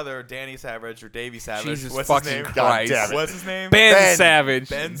little brother, Danny Savage or Davy Savage. Jesus What's fucking his name? Christ. God damn it. What's his name? Ben Savage.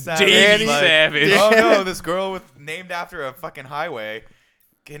 Ben Savage. Davey Like, Savage. Oh no, this girl named after a fucking highway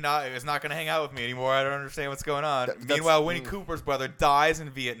is not gonna hang out with me anymore. I don't understand what's going on. Meanwhile, Winnie Cooper's brother dies in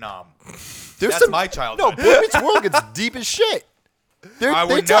Vietnam. That's my childhood. No, Boy Meets World gets deep as shit. They wouldn't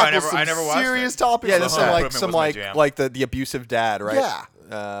know. tackle some I never watched serious it. topics. yeah, in there's that. some Improvement was my jam. like the abusive dad, right?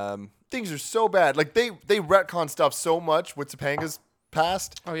 Yeah. Things are so bad. Like they retcon stuff so much with Topanga's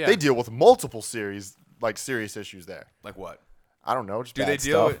past. Oh, yeah. They deal with multiple serious issues there. Like what? I don't know. Just Do bad they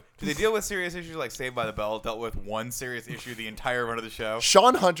deal stuff. with serious issues like Saved by the Bell dealt with one serious issue the entire run of the show?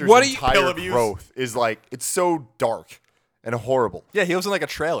 Sean Hunter's What do you- Pill entire abuse? growth is like it's so dark and horrible. Yeah, he lives in like a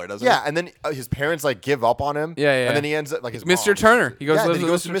trailer, doesn't Yeah, and then his parents like give up on him. Yeah, yeah. And then he ends up like his Mr. mom. Turner. He goes Yeah, lives then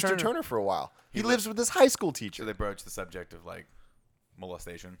he with goes to Mr. Mr. Turner. Turner for a while. He lives with this high school So teacher. they broached the subject of like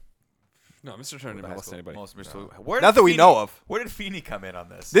molestation. No, Mr. Turner didn't molest anybody. Where Not did that we Feeney- know of. Where did Feeney come in on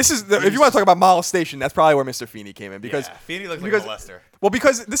this? This is if you want to talk about molestation, that's probably where Mr. Feeney came in because Feeney looks like because- a molester. well,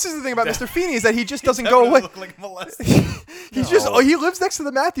 because this is the thing about Mr. Feeney is that he just doesn't go away. Look like a molester. He lives next to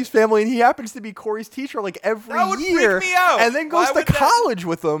the Matthews family and he happens to be Corey's teacher like every That would freak year, me out. and then goes Why to would that- college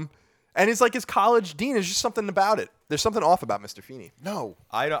with them, and he's like his college dean. Is just something about it. There's something off about Mr. Feeney. No.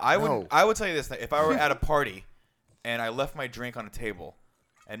 I No. would tell you this: if I were at a party and I left my drink on a table,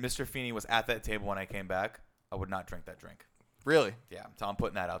 and Mr. Feeney was at that table when I came back, I would not drink that drink. Really? Yeah, so I'm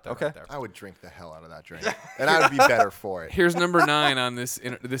putting that out there. Okay. Right there. I would drink the hell out of that drink, and I would be better for it. Here's number 9 on this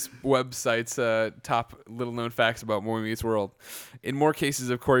website's top little known facts about Boy Meets World. In more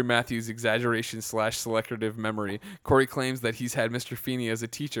cases of Corey Matthews' exaggeration / selective memory, Corey claims that he's had Mr. Feeney as a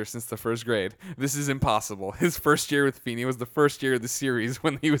teacher since the 1st grade. This is impossible. His first year with Feeney was the first year of the series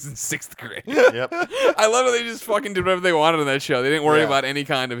when he was in 6th grade. Yep. I love how they just fucking did whatever they wanted on that show. They didn't worry Yeah. about any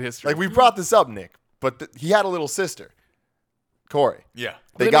kind of history. Like we brought this up, Nick, but he had a little sister, Corey. Yeah.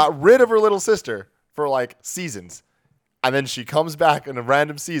 They got rid of her little sister for like seasons. And then she comes back in a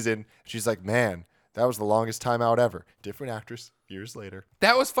random season. She's like, man, that was the longest time out ever. Different actress, years later.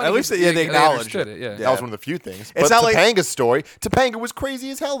 That was funny. At least because they acknowledged understood it. Yeah. Yeah. That was one of the few things. It's But not like- Topanga's story, Topanga was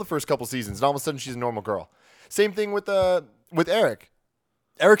crazy as hell the first couple seasons. And all of a sudden, she's a normal girl. Same thing with Eric.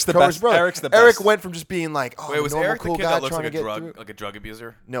 Eric's the Cover's best. brother. Eric's the best. Eric went from just being like, oh, Wait, was normal, Eric the cool kid guy that looks trying like to a get through. like a drug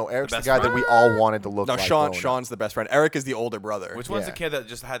abuser? No, Eric's the best guy friend? that we all wanted to look No, like. growing up. Sean's the best friend. Eric is the older brother. Which one's Yeah. the kid that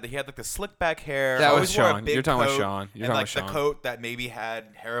just had like the slick back hair? That always was wore a Sean. big You're talking about coat, Sean. You're and talking like about the Sean. coat that maybe had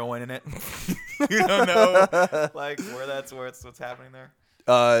heroin in it. You don't know like what's happening there.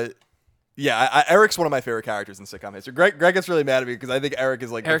 Yeah, Eric's one of my favorite characters in sitcom history. Greg gets really mad at me because I think Eric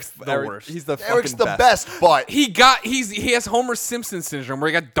is like Eric's the worst. He's the Eric's fucking the best, but He has Homer Simpson syndrome where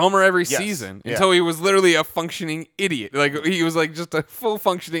he got dumber every season Yeah. until he was literally a functioning idiot. Like he was like just a full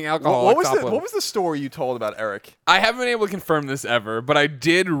functioning alcoholic. What was the story you told about Eric? I haven't been able to confirm this ever, but I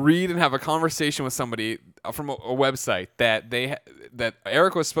did read and have a conversation with somebody from a website that that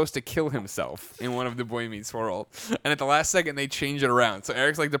Eric was supposed to kill himself in one of the Boy Meets World, and at the last second they change it around. So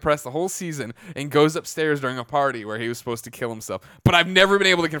Eric's like depressed the whole season and goes upstairs during a party where he was supposed to kill himself. But I've never been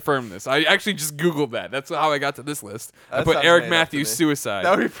able to confirm this. I actually just Googled that. That's how I got to this list. I That put sounds Eric made up to Matthews me. suicide.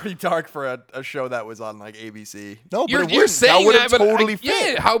 That would be pretty dark for a show that was on like ABC. no, but You're, it you're wouldn't. saying that would have but totally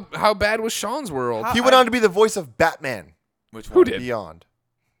fit. Yeah, how bad was Sean's World? He went on to be the voice of Batman Which Who one? did? Beyond.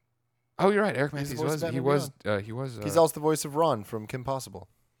 Oh, you're right. Eric He's the Matthews voice was of he Batman was he was. He's also the voice of Ron from Kim Possible.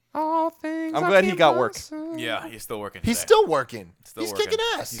 All things. I'm I glad he can got work. possibly- Yeah, he's still working. He's today. still working. Still He's working. kicking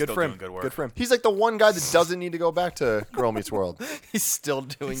ass. He's Good still for him. doing good work. Good for him. He's like the one guy that doesn't need to go back to Girl Meets World. He's still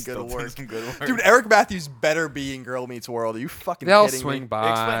doing He's good still doing work. some good work. Dude, Eric Matthews better be in Girl Meets World. Are you fucking They'll kidding swing me?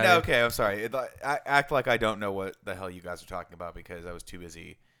 by. Explain. No, okay, I'm sorry. Act like I don't know what the hell you guys are talking about because I was too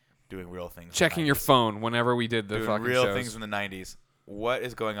busy doing real things. in the Checking your 90s. phone whenever we did the Doing fucking real shows. things in the 90s. What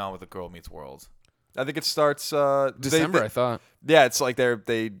is going on with the Girl Meets World? I think it starts December, I thought. Yeah, it's like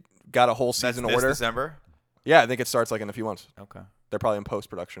they got a whole That's season this order. December? Yeah, I think it starts like in a few months. Okay. They're probably in post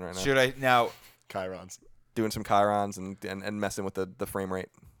production right now, Should I now? Chirons. doing some chirons and messing with the frame rate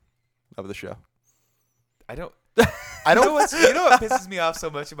of the show. I don't. I don't. You know what pisses me off so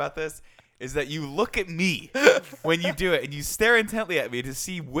much about this is that you look at me when you do it and you stare intently at me to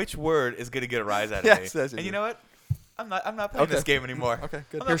see which word is going to get a rise out of Yes, me. that's And it. you know what? I'm not playing Okay. this game anymore. Okay,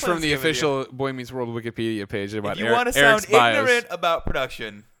 good. I'm not Here's playing from this the game with you. official Boy Meets World Wikipedia page about If you Eric, want to sound Eric's bios. ignorant about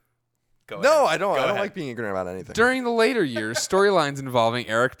production, go ahead. No, I don't. Go I don't ahead. like being ignorant about anything. During the later years, storylines involving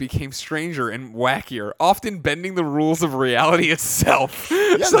Eric became stranger and wackier, often bending the rules of reality itself.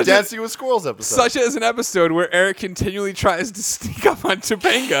 Yeah, the such, as, Dancing with Squirrels episode. such as an episode where Eric continually tries to sneak up on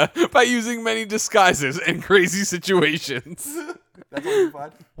Topanga by using many disguises and crazy situations. That's what you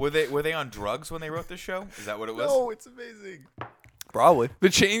find? Were they on drugs when they wrote this show? Is that what it was? No, it's amazing. Probably. The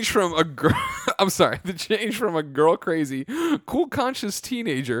change from a girl the change from a girl crazy, cool conscious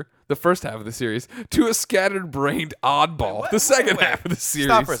teenager, the first half of the series, to a scattered-brained oddball, the second half of the series.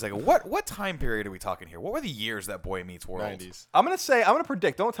 Stop for a second. What time period are we talking here? What were the years that Boy Meets World? 90s. I'm gonna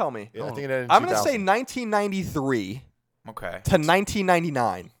predict. Don't tell me. Yeah, I think it ended in I'm gonna say 2000. 1993 Okay. to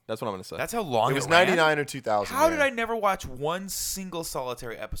 1999. That's what I'm gonna say. That's how long It was ran? 99 or 2000. How did yeah. I never watch one single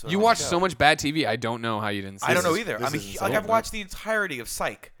solitary episode? You of the watch show? so much bad TV, I don't know how you didn't see I don't know this. either. this I mean, is like insane. I've watched the entirety of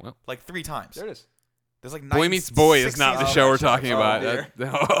Psych Well. like 3 times. There it is. There's like Boy Meets Boy is 96 not the seasons show of we're that show. talking about. dear.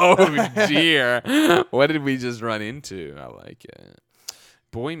 Oh, dear. What did we just run into? I like it.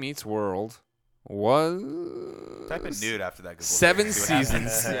 Boy Meets World was Type in nude after that. 'cause we'll 7 see what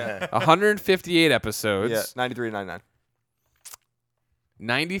happens. seasons, Yeah. 158 episodes, Yeah. 93 to 99.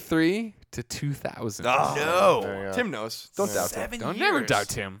 93 to 2000. Oh. No. There you go. Tim knows. Don't doubt him. 7 Don't years. never doubt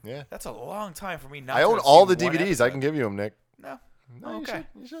Tim. Yeah. That's a long time for me not I to own have all seen the one DVDs. I episode. can give you them, Nick. No. No, you Okay. should.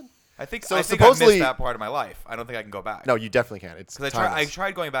 You should. I think So I think supposedly- I missed that part of my life. I don't think I can go back. No, you definitely can. It's Because I timeless.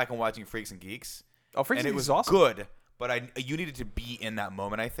 tried going back and watching Freaks and Geeks, Oh, Freaks and and it Geeks was is awesome. good, but you needed to be in that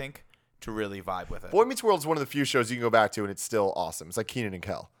moment, I think, to really vibe with it. Boy Meets World is one of the few shows you can go back to and it's still awesome. It's like Keenan and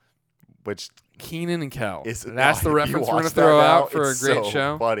Kel, which Keenan and Kel. is That's the you reference we're watch going to that throw now, out for a it's great so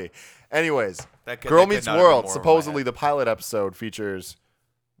show. Funny. Anyways, That could- Girl that could Meets not have been World. more over my Supposedly, head. the pilot episode features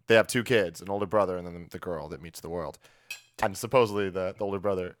they have 2 kids, an older brother and then the girl that meets the world. And supposedly, the older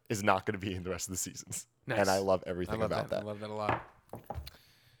brother is not going to be in the rest of the seasons. Nice. And I love I everything love about that. I that. love that a lot.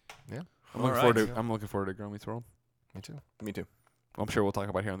 Yeah, I'm looking, All forward right. to, I'm looking forward to Girl Meets World. me too. Me too. I'm sure we'll talk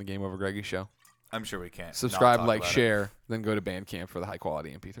about here on the Game Over Greggy show. I'm sure we can't. Subscribe, not talk like, about it. share, then go to Bandcamp for the high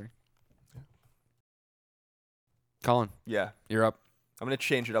quality MP3. Colin, Yeah. you're up. I'm gonna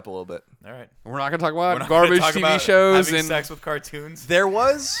change it up a little bit. All right. We're not gonna talk We're about not gonna garbage talk TV about shows having and sex with cartoons. There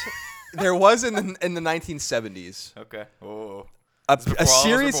was in the 1970s Okay. Oh. a This is before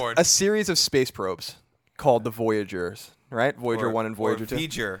all of us were born. series of space probes called the Voyagers, right? Voyager 1 and Voyager 2.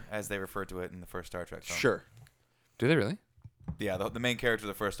 Voyager, as they refer to it in the first Star Trek film. Sure. do they really? Yeah, the main character of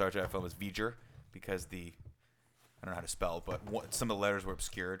the first Star Trek film is V'ger because I don't know how to spell, but some of the letters were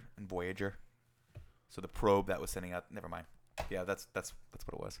obscured in Voyager. So the probe that was sending out, never mind. Yeah, that's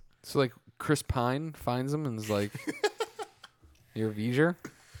what it was. So like Chris Pine finds them and is like, "You're V'ger,"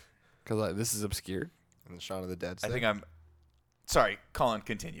 because like, this is obscured. And the Shaun of the Dead. I think I'm. Sorry, Colin,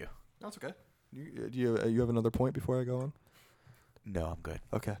 continue. That's okay. You have another point before I go on? No, I'm good.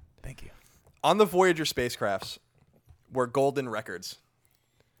 Okay. Thank you. On the Voyager spacecrafts were golden records.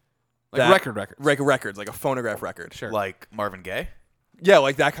 Like records. Records, like a phonograph record. Sure. Like Marvin Gaye. Yeah,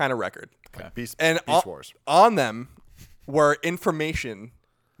 like that kind of record. Beast And Wars. on them were information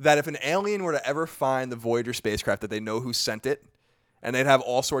that if an alien were to ever find the Voyager spacecraft, that they know who sent it, and they'd have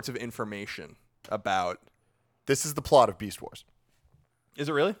all sorts of information about. This is the plot of Beast Wars. Is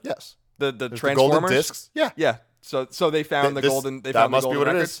it really? Yes. The There's the Transformers golden discs. Yeah. Yeah. So they found the golden. They that found must the be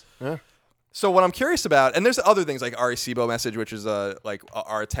golden what records. it is. Yeah. So what I'm curious about, and there's other things like Arecibo message, which is like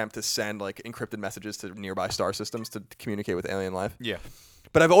our attempt to send like encrypted messages to nearby star systems to communicate with alien life. Yeah.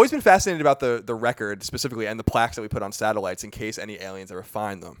 But I've always been fascinated about the record specifically and the plaques that we put on satellites in case any aliens ever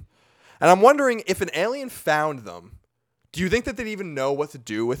find them. And I'm wondering if an alien found them, do you think that they'd even know what to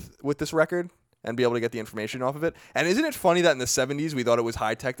do with this record and be able to get the information off of it? And isn't it funny that in the 70s we thought it was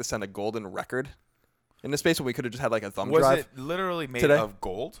high tech to send a golden record? in the space when we could have just had like a thumb Was drive? it literally made today? of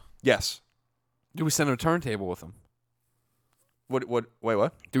gold? Yes. Do we send a turntable with them? What? Wait,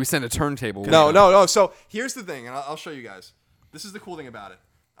 what? Do we send a turntable? No. So here's the thing, and I'll show you guys. This is the cool thing about it.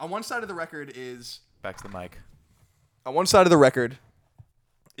 On one side of the record is Back to the mic.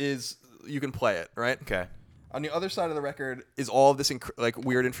 You can play it, right? Okay. On the other side of the record is all of this like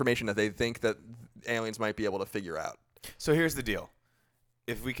weird information that they think that aliens might be able to figure out. So here's the deal.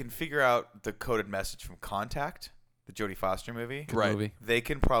 If we can figure out the coded message from Contact, the Jodie Foster movie, Good Right. movie. they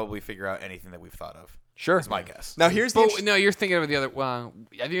can probably figure out anything that we've thought of. Sure. That's my guess. Now here's the But no, you're thinking of it the other. Well,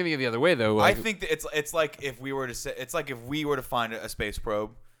 I think you're thinking of the other way though. I Like, think that it's like if we were to say, it's like if we were to find a space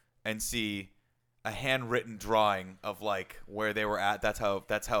probe and see a handwritten drawing of like where they were at. That's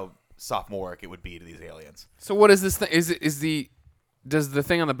how sophomoric it would be to these aliens. so what is this thing? Does the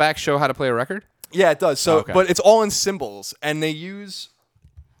thing on the back show how to play a record? Yeah, it does. So, Okay. but it's all in symbols, and they use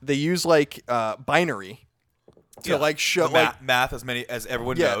like binary to like show like Math as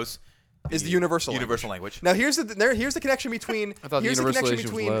everyone Yeah. knows is the universal language. Now here's the connection between I thought the here's universal connection language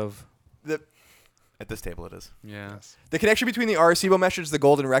was between love. the At this table, it is. Yeah. the connection between the Arecibo message, the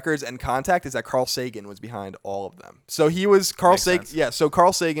Golden Records, and Contact is that Carl Sagan was behind all of them. So he was Carl Makes Sagan. sense. Yeah. So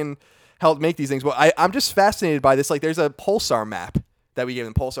Carl Sagan helped make these things. But I'm just fascinated by this. Like, there's a pulsar map that we gave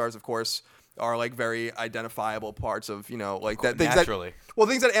them. Pulsars, of course, are like very identifiable parts of like that things Naturally.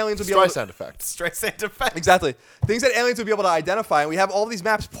 things that aliens would be able to, Streisand effect. Straight sand effect. exactly things that aliens would be able to identify, and we have all these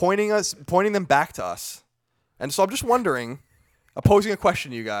maps pointing them back to us. And so I'm just wondering, posing a question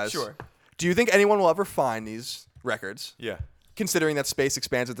to you guys. Sure. Do you think anyone will ever find these records? Yeah. Considering that space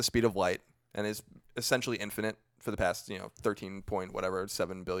expands at the speed of light and is essentially infinite for the past 13 point whatever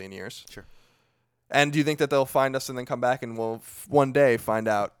 7 billion years. Sure. And do you think that they'll find us and then come back and we'll one day find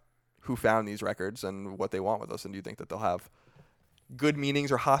out who found these records and what they want with us? And do you think that they'll have good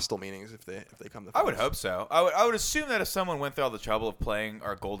meanings or hostile meanings if they come to find I would us? hope so. I would assume that if someone went through all the trouble of playing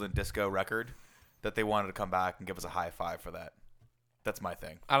our golden disco record, that they wanted to come back and give us a high five for that. That's my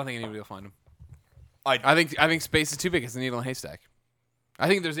thing. I don't think anybody will find them. I I think space is too big. It's a needle in a haystack. I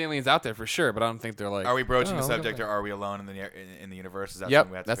think there's aliens out there for sure, but I don't think they're like. Are we broaching the "Oh, subject, okay." or are we alone in the universe? Is that Yep,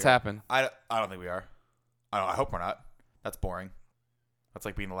 something we have to that's figure out? happened. I don't think we are. I hope we're not. That's boring. That's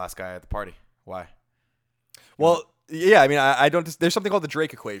like being the last guy at the party. Why? Well, yeah, I mean, I don't. There's something called the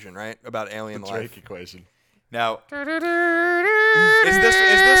Drake equation, right, about alien The life. Drake equation. Now, is this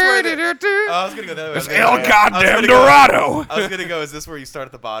where the? Oh, I was gonna go that way. It's El Goddamn Dorado. I was gonna go. Is this where you start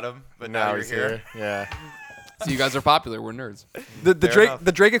at the bottom, but now you're he's here? Yeah. So you guys are popular. We're nerds. The Fair enough.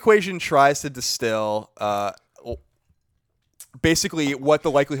 Drake equation tries to distill basically what the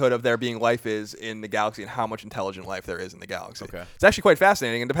likelihood of there being life is in the galaxy and how much intelligent life there is in the galaxy. Okay. It's actually quite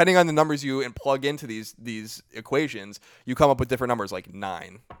fascinating, and depending on the numbers you plug into these equations, you come up with different numbers like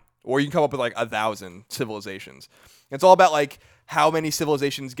 9, or you can come up with like 1,000 civilizations. It's all about like how many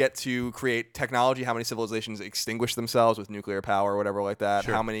civilizations get to create technology, how many civilizations extinguish themselves with nuclear power or whatever like that,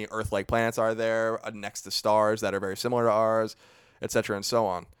 Sure. how many Earth-like planets are there next to stars that are very similar to ours, etc., and so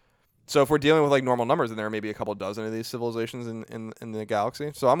on. So if we're dealing with like normal numbers, then there are maybe a couple dozen of these civilizations in the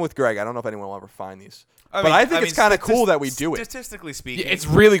galaxy. So I'm with Greg. I don't know if anyone will ever find these. But I think it's kind of cool that we do it. Statistically speaking, Yeah, it's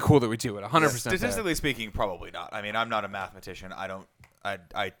really cool that we do it. 100%. Statistically speaking, probably not. I mean, I'm not a mathematician.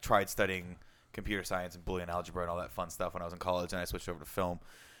 I tried studying computer science and Boolean algebra and all that fun stuff when I was in college, and I switched over to film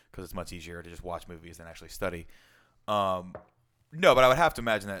because it's much easier to just watch movies than actually study. No, but I would have to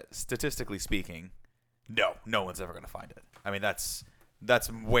imagine that statistically speaking, no one's ever going to find it. I mean, that's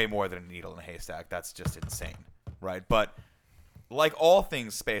way more than a needle in a haystack. That's just insane, right? But like all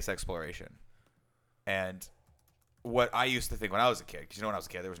things space exploration, and what I used to think when I was a kid, because when I was a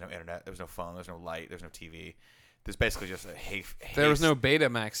kid, there was no internet, there was no phone, there was no light, there was no TV. There's basically just a There was no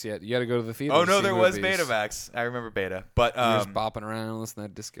Betamax yet. You got to go to the theater. Oh to no, see there was movies. Betamax. I remember Beta, but You're just bopping around, listening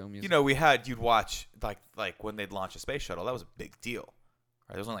to disco music. you'd watch like when they'd launch a space shuttle. That was a big deal.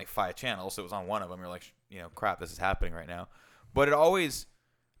 Right? There was only like 5 channels, so it was on one of them. You're like, crap, this is happening right now. But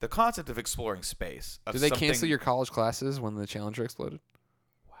the concept of exploring space. Of Did they something, cancel your college classes when the Challenger exploded?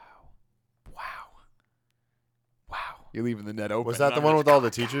 Wow. You're leaving the net open. Was that the one with all the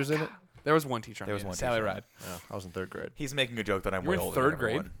teachers in it? There was one teacher. There was one Sally teacher. Ride. Yeah, I was in 3rd grade. He's making a joke that I'm You were way in older third than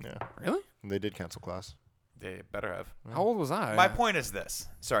grade? everyone. Yeah. Really? And they did cancel class. They better have. How old was I? My point is this.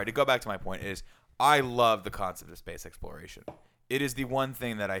 Sorry, to go back to my point is I love the concept of space exploration. It is the one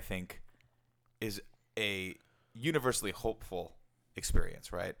thing that I think is a universally hopeful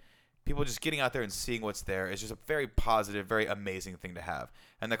experience, right? People just getting out there and seeing what's there is just a very positive, very amazing thing to have.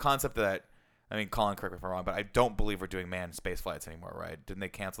 And the concept that, Colin, correct me if I'm wrong, but I don't believe we're doing manned space flights anymore, right? Didn't they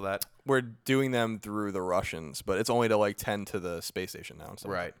cancel that? We're doing them through the Russians, but it's only to like tend to the space station now. And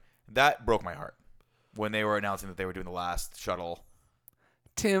stuff. Right. That broke my heart. when they were announcing that they were doing the last shuttle.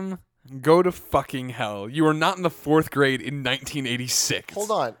 Tim, go to fucking hell. You were not in the 4th grade in 1986.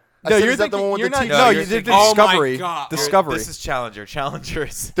 Hold on. No, Is you're that the thinking, one with you're the not. teachers? No, you're you did thinking- Oh my Discovery. God. Discovery. This is Challenger.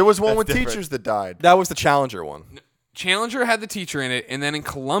 Challengers. There was one That's with different. teachers that died. That was the Challenger one. Challenger had the teacher in it, and then in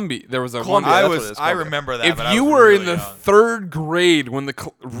Columbia there was a Columbia, one. that's what it is, I Columbia. remember that. If but I you was were in really the young. 3rd grade when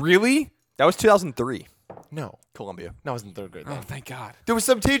really? That was 2003. No. Columbia. No, I was in 3rd grade. Oh, thank God. There was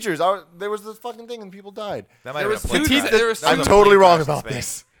some teachers. There was this fucking thing and people died. That might There have was been a two plane te- crash. there was That two- was I'm a totally plane wrong crash in about Spain.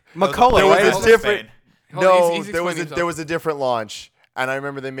 this. McCullough, There was right? a It's Spain. different. Hold on, No, he's there was explaining a, himself. there was a different launch, and I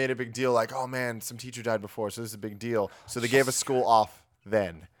remember they made a big deal. Like, oh man, some teacher died before, so this is a big deal. So they gave a school off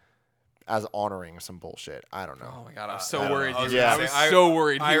then, as honoring some bullshit. I don't know. Oh my God, I was so I don't know. worried. I was he gonna was, say, I was so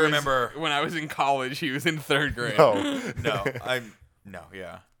worried. I He was- remember- when I was in college, he was in 3rd grade. No, No,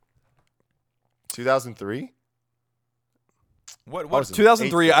 yeah. 2003. What? was it?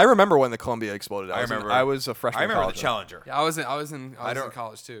 2003. 8th I remember when the Columbia exploded. I I remember- was a freshman. I in remember the college. Challenger. Yeah, I was in don't-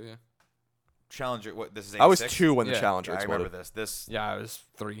 college too. Yeah. Challenger. What? This is. I was 86? 2 when the Yeah. Challenger I exploded. remember this. Yeah, I was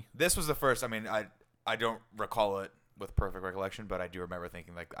 3. This was the first. I mean, I don't recall it with perfect recollection, but I do remember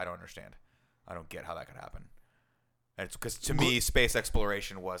thinking like, I don't understand. I don't get how that could happen. And it's because to me, space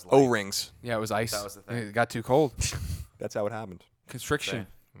exploration was like O-rings. Yeah, it was ice. That was the thing. It got too cold. That's how it happened. Constriction.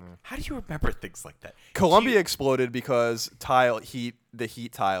 How do you remember things like that? Columbia exploded because the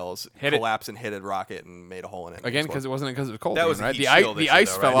heat tiles Hit it. collapsed and hit a rocket and made a hole in it. Again, because it wasn't because it was cold. That again, was the right. heat The, shield the issue,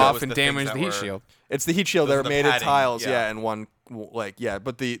 ice though, fell right? That off was and the things damaged that the heat were- shield. it's the heat shield Those that are the made it padding, tiles. yeah. Yeah, and one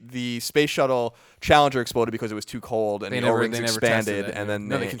but the space shuttle Challenger exploded because it was too cold and They the never, O-rings they never tested expanded it. and then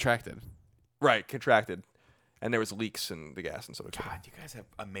no, they contracted. contracted, and there was leaks in the gas and so. God, you guys have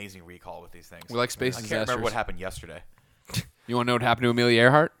amazing recall with these things. We like space I can't disasters. remember what happened yesterday. You want to know what happened to Amelia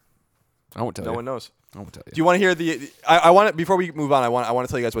Earhart? I won't tell No you. one knows. I won't tell you. Do you want to hear the? I want to, before we move on. I want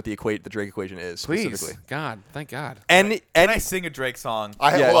to tell you guys what the Drake equation is Please, specifically. God, thank God. And Can I sing a Drake song?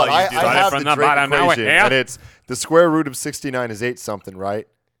 I, Yeah, hold on, you I, do I that. have From the the Drake bottom, now equation, yeah. and it's the square root of 69 is 8 something, right?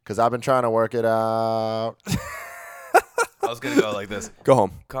 Because I've been trying to work it out. I was gonna go like this. go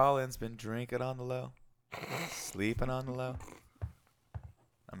home. Colin's been drinking on the low, sleeping on the low.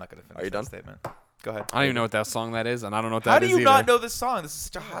 I'm not gonna finish Are you that done? statement. Go ahead. I don't even know what that song that is, and I don't know what that is How do you either. not know this song? This is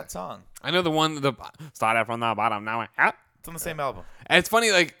such a hot song. I know the one the started from the bottom. Now and It's on the same album. it's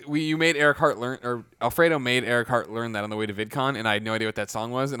funny, like you made Eric Hart learn, or Alfredo made Eric Hart learn that on the way to VidCon, and I had no idea what that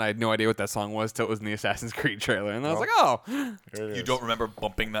song was, and I had no idea what that song was till it was in the Assassin's Creed trailer, and I was like, oh, Here it You is. don't remember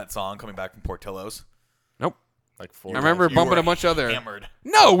bumping that song coming back from Portillo's? nope. Like 4 I remember You bumping were a bunch of other. hammered.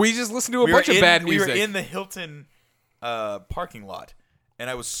 No, we just listened to a bunch of bad music. We were in the Hilton parking lot, and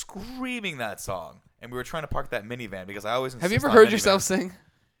I was screaming that song. And we were trying to park that minivan because I always Have you insist ever on heard minivans. yourself sing?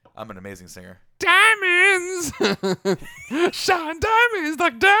 I'm an amazing singer. Diamonds, shine diamonds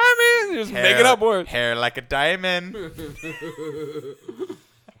like diamonds. Just make it up words. Hair like a diamond. You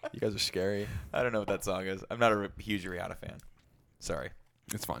guys are scary. I don't know what that song is. I'm not a huge Rihanna fan. Sorry.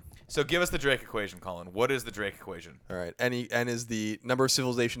 It's fun. So give us the Drake equation, Colin. What is the Drake equation? All right. N is the number of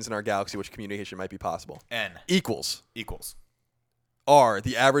civilizations in our galaxy which communication might be possible. N Equals equals. R,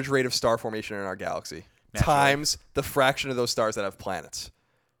 the average rate of star formation in our galaxy, Naturally. times the fraction of those stars that have planets,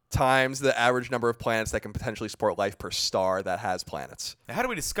 times the average number of planets that can potentially support life per star that has planets. Now, how do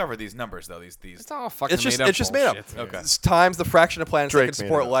we discover these numbers, though? These. It's all fucking It's just made up. it's just made up. bullshit. Okay. It's times the fraction of planets Drake that can made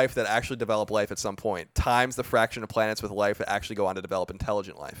support it up. life that actually develop life at some point, times the fraction of planets with life that actually go on to develop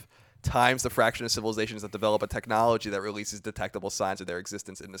intelligent life, times the fraction of civilizations that develop a technology that releases detectable signs of their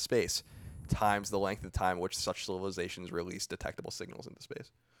existence into space, times the length of time which such civilizations release detectable signals into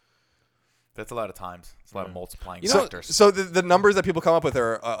space. That's a lot of times. It's a lot of multiplying So, factors. so the numbers that people come up with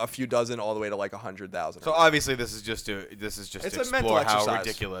are a few dozen all the way to like 100,000. So obviously this is just to It's explore a mental how exercise.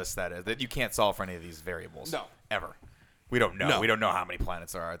 ridiculous that is. That you can't solve for any of these variables. No. Ever. We don't know. No. We don't know how many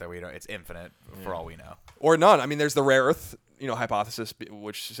planets there are. That we don't. It's infinite for all we know. or none. I mean, there's the rare Earth, hypothesis,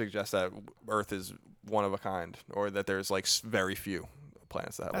 which suggests that Earth is one of a kind, or that there's like very few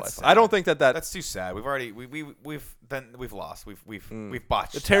planets that have That's life. sad. I don't think that That's too sad. We've already we've lost. We've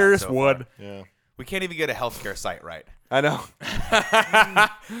botched. The that terrorists so far. would. Yeah. We can't even get a healthcare site right. I know.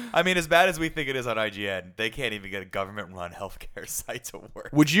 I mean, as bad as we think it is on IGN, they can't even get a government-run healthcare site to work.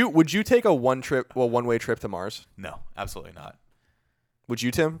 Would you take a one-way trip to Mars? No, absolutely not. Would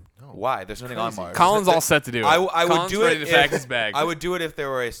you, Tim? Why? There's nothing on Mars. Colin's all set to do it. I would Colin's do ready it to pack if, his bag. I would do it if there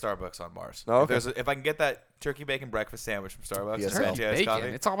were a Starbucks on Mars. Oh, okay. If I can get that turkey bacon breakfast sandwich from Starbucks, Yes, and sir. fancy iced Bacon. coffee.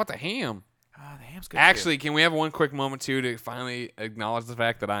 It's all about the ham. Ah, the ham's good Actually, can we have one quick moment too to finally acknowledge the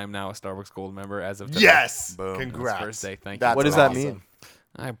fact that I am now a Starbucks Gold member as of today? Yes. Boom. Congrats. It's birthday. Thank you. That's What does that awesome. mean?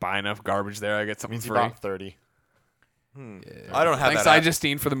 I buy enough garbage there. I get something Means you free. bought 30. I don't have Thanks, that app.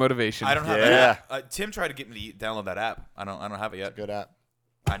 iJustine, for the motivation. I don't have Yeah. that app. Tim tried to get me to download that app. I don't have it yet. Good app.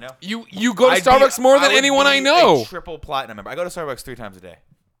 I know. You go to I'd be- Starbucks more than would anyone be I know. A triple platinum member. I go to Starbucks 3 times a day.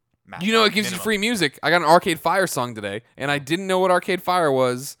 Max, You know it gives you minimum. free music. I got an Arcade Fire song today, and I didn't know what Arcade Fire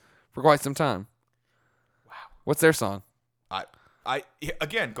was for quite some time. Wow. What's their song? I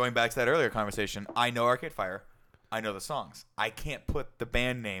again going back to that earlier conversation. I know Arcade Fire. I know the songs. I can't put the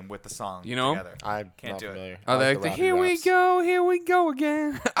band name with the song You know? together. I Can't do it. familiar. Oh, I they like like the the rappy here raps. we go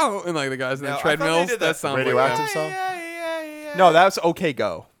again. Oh, and like the guys in No, the I thought they treadmills. did That that sounds Radioactive like song? No, that's Okay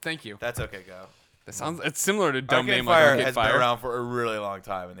Go. Thank you. That's okay. Go. That sounds. It's similar to dumb Arcade name Fire like Arcade has Fire. been around for a really long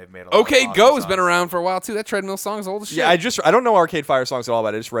time, and they've made a lot Okay of Go awesome has been songs. around for a while too. That treadmill song's old as shit. Yeah, I don't know Arcade Fire songs at all,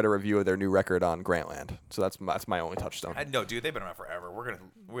 but I just read a review of their new record on Grantland. So that's my only touchstone. No, dude, they've been around forever.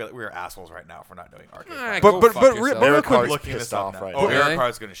 We're assholes right now for not doing Arcade Ah, Fire. go But fuck real yourself. quick, Eric Hart's Looking pissed this up off now. right Oh, now. Really? Eric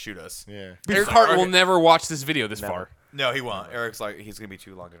Hart's gonna shoot us. Yeah. Eric Hart will never watch this video this Never. far. No, he won't. Eric's like he's gonna be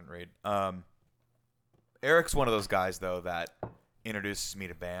too long to read. Eric's one of those guys though that introduces me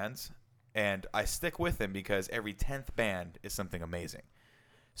to bands, and I stick with him because every 10th band is something amazing.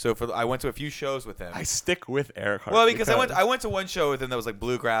 So I went to a few shows with him. I stick with Eric Hart. Well, because I went to one show with him that was like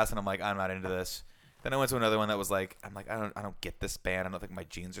bluegrass, and I'm like, I'm not into this. Then I went to another one that was like, I'm like, I don't get this band. I don't think my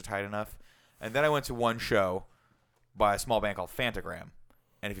jeans are tight enough. And then I went to one show by a small band called Fantagram.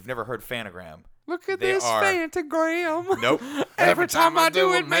 And if you've never heard Fantagram, Look at They this are- Fantagram. nope. Every time I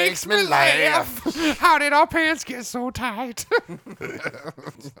do, it makes me laugh. How did our pants get so tight?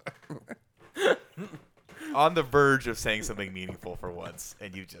 On the verge of saying something meaningful for once,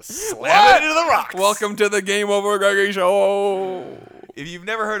 and you just slam it into the rocks. Welcome to the Game Over Greggy Show. If you've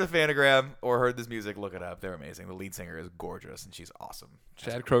never heard of Fantagram or heard this music, look it up. They're amazing. The lead singer is gorgeous, and she's awesome.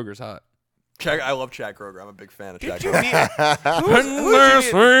 Chad Kroger's hot. I love Chad Kroger. I'm a big fan of Chad Did you Kroger. meet?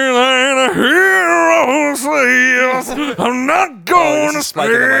 This ain't a hero says, I'm not going this to is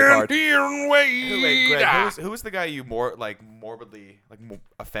spiking in my stand card. here and Wait, wait. Greg, who was the guy you morbidly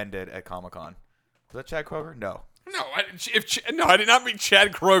offended at Comic-Con? Was that Chad Kroger? No. No, I did not meet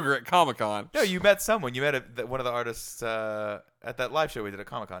Chad Kroger at Comic-Con. No, you met someone. You met one of the artists at that live show we did at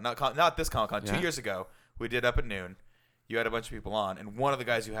Comic-Con. Not this Comic-Con. Yeah. 2 years ago, we did up at noon. You had a bunch of people on, and one of the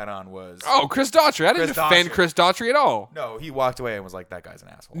guys you had on was... Oh, Chris Daughtry. I didn't Chris defend Daughtry. Chris Daughtry at all. No, he walked away and was like, that guy's an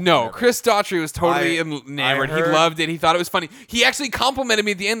asshole. No, Whatever. Chris Daughtry was totally I enamored. He heard- loved it. He thought it was funny. He actually complimented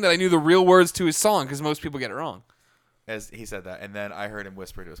me at the end that I knew the real words to his song because most people get it wrong. As he said that, and then I heard him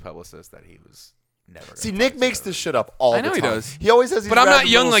whisper to his publicist that he was never gonna See, talk Nick to makes her. this shit up all I the know time. he does. He always has these But I'm not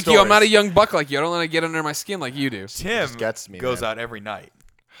random young little like you. I'm not a stories. young buck like you. I don't let it get under my skin like you do. Tim Just gets me, goes man. out every night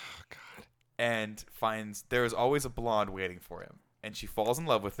and finds there is always a blonde waiting for him, and she falls in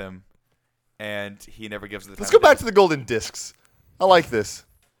love with him, and he never gives her the time. Let's go back to the golden discs. I like this.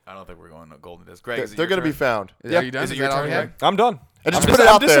 I don't think we're going to Golden Disc. Greg, They're, is it they're your going to be turn? found. Are you done? Is it Is your that all turn, you had? Greg? I'm done. I just I'm put dis- it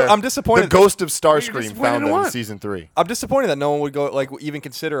out I'm dis- there. I'm disappointed The that- ghost of You're Starscream disappointed found in them in what? season 3. I'm disappointed that no one would go like even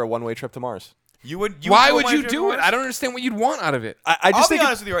consider a one-way trip to Mars. You would Why go would on you your do it? divorce? I don't understand what you'd want out of it. I I'll just be think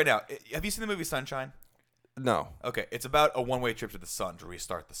honest with you right now. Have you seen the movie Sunshine? no. Okay, it's about a one-way trip to the sun to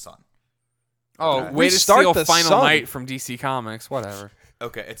restart the sun. Oh, Okay. way to Restart steal the Final sun. Night from DC Comics. Whatever.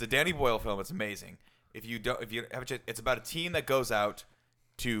 Okay, it's a Danny Boyle film. It's amazing. If you have a chance, it's about a team that goes out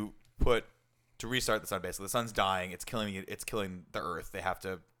to restart the sun. Basically, the sun's dying. It's killing the Earth. They have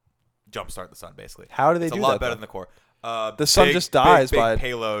to jumpstart the sun. Basically, How do they it's do a lot that, better though? than the core. The sun just dies big by-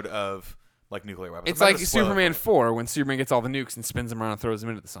 payload of like nuclear weapons. It's I'm not like gonna spoil it Superman for 4 when Superman gets all the nukes and spins them around and throws them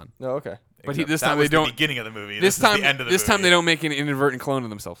into the sun. No, okay. you. But Except this that time was they don't. The beginning of the movie. This is time, the end of the this time movie. they don't make an inadvertent clone of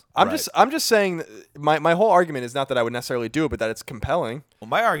themselves. I'm Right. just saying that my whole argument is not that I would necessarily do it, but that it's compelling. Well,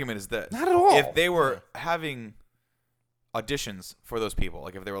 my argument is this: Not at all. If they were having auditions for those people,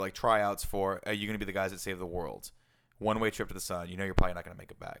 like if they were like tryouts for, are you going to be the guys that save the world? One-way trip to the sun. You know you're probably not going to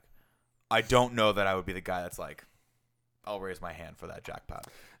make it back. I don't know that I would be the guy that's like, I'll raise my hand for that jackpot.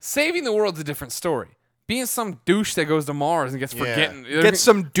 Saving the world's a different story. Being some douche that goes to Mars and gets Yeah. forgetting. Get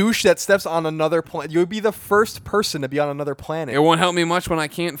some douche that steps on another planet. You would be the first person to be on another planet. It won't help me much when I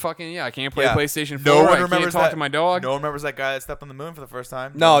can't I can't play Yeah. PlayStation 4. No one I can't remembers talk that. to my dog. No one remembers that guy that stepped on the moon for the first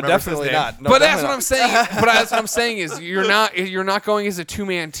time. No, one remembers his definitely name. not. No, But that's definitely what I'm not. saying. But that's what I'm saying is you're not going as a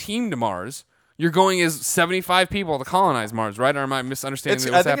 2-man team to Mars. You're going as 75 people to colonize Mars, right? Or am I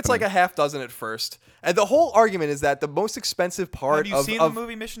misunderstanding? I think it's like a half dozen at first. And the whole argument is that the most expensive part Have you of seen of- the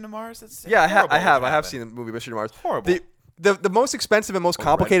movie Mission to Mars? It's Yeah, I horrible have. what I have happened. seen the movie Mission to Mars. Horrible. The most expensive and most Red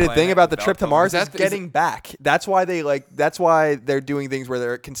complicated thing Planet, about the trip to Valkyrie. Mars Is is that- getting back. That's why they're doing things where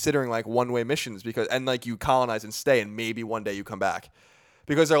they're considering like one-way missions and like you colonize and stay and maybe one day you come back.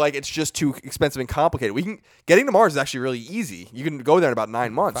 Because they're like it's just too expensive and complicated. Getting to Mars is actually really easy. You can go there in about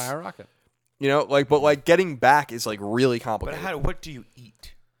 9 months. fire rocket. You know, but getting back is like really But complicated. what do you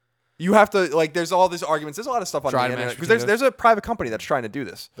eat? You have to there's all these arguments. There's a lot of stuff on Dried the internet mashed because potatoes. there's a private company that's trying to do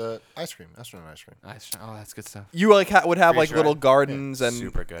this. The ice cream, astronaut ice cream. Oh, that's good stuff. You would have like Freeze-dried. little gardens and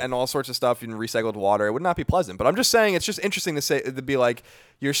Super good. and all sorts of stuff in recycled water. It would not be pleasant. But I'm just saying it's just interesting to be like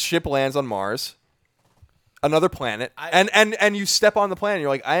your ship lands on Mars, another planet, and you step on the planet. And you're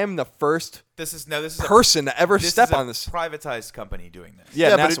like, I am the first This is person to ever this step is a on this. privatized company doing this.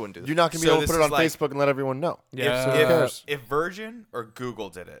 Yeah, but NASA wouldn't do that. you're not going to be So able to this put it is on like- Facebook and let everyone know. Yeah. So who cares? If Virgin or Google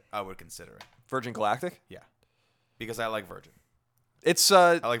did it, I would consider it. Virgin Galactic. Yeah, because I like Virgin. It's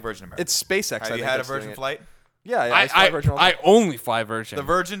I like Virgin America. it's SpaceX. Have I you think had a that's doing Virgin it. flight? Yeah, I fly Virgin all the I time. only fly Virgin. The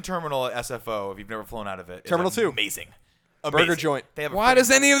Virgin Terminal at SFO, if you've never flown out of it, is Terminal 2. amazing. Burger joint. They have a Why freaking- does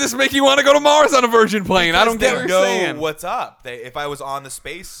any of this make you want to go to Mars on a Virgin plane? I don't get what Because you're they know saying. what's up. If I was on the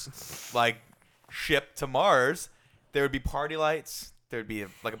space ship to Mars, there would be party lights. There'd be a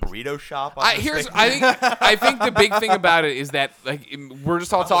burrito shop. On the space. I think the big thing about it is that we're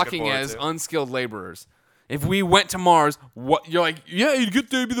just all I'm looking talking forward as to it. unskilled laborers. If we went to Mars, what you're like? Yeah, you'd get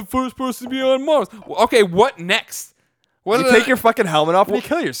there, be the first person to be on Mars. Well, okay, what next? What You are take the- your fucking helmet off and you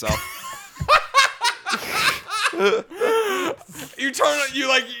kill yourself. You turn it.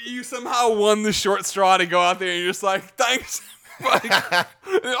 You somehow won the short straw to go out there, and you're just like, thanks. Because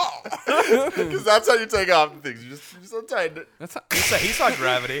that's how you take off things. You just untighten it. That's how, He saw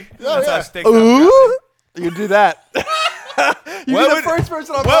gravity. Oh, That's how yeah. stakes out gravity. Ooh, you do that. You'd What be the would- first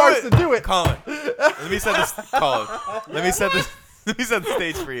person on what Mars would- to do it. Colin, let me set this. Colin, let me set this. Let me set the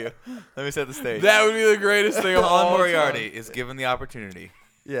stage for you. Let me set the stage. that would be the greatest thing of all Colin time. Moriarty is given the opportunity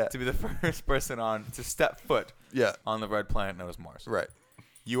Yeah. to be the first person to step foot Yeah. on the red planet known as Mars. Right.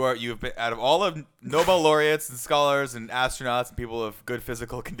 You've been out of all of Nobel laureates and scholars and astronauts and people of good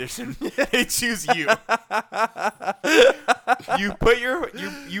physical condition. They choose you. You put your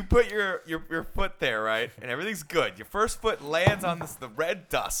foot there, right, and everything's good. Your first foot lands on the red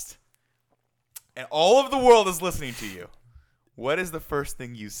dust, and all of the world is listening to you. What is the first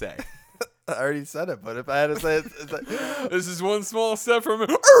thing you say? I already said it, but if I had to say it, it's like, This is one small step from. and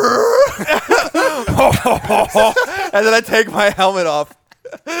then I take my helmet off.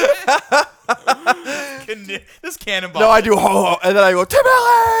 This cannonball. No, I do ho ho, and then I go Tim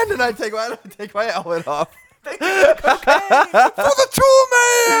Allen, and I take my helmet off. For the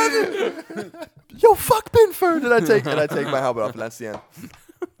tool man. Yo, fuck Binford, and I take my helmet off, and that's the end.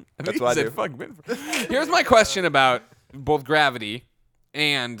 That's what I Said, do. "Fuck Binford." Here's my question about both gravity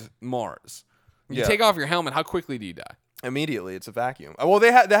and Mars. When you Yeah. take off your helmet, how quickly do you die? Immediately, it's a vacuum. Well,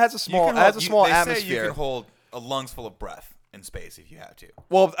 that has a small They say atmosphere. you can hold a lungs full of breath in space if you had to.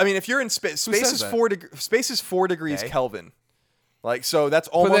 Well, I mean, if you're in space, space says is that? space is 4 degrees Okay. Kelvin. Like, so that's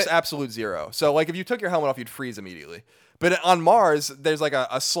almost that- absolute zero. So like if you took your helmet off, you'd freeze immediately. But on Mars, there's like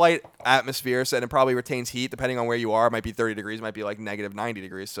a slight atmosphere, so and it probably retains heat depending on where you are. It might be 30 degrees, it might be like negative 90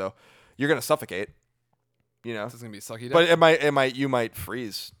 degrees. So you're gonna suffocate. You know, This is gonna be a sucky. but you might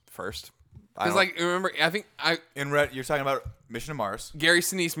freeze first. I Because don't- remember, I think In red, you're talking about Mission to Mars. Gary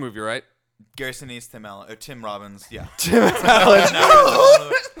Sinise movie, right? Gary Sinise, Tim Robbins. Yeah. Tim Allen.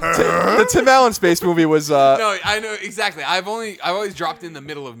 The Tim Allen space movie was. No, I know exactly. I've always dropped in the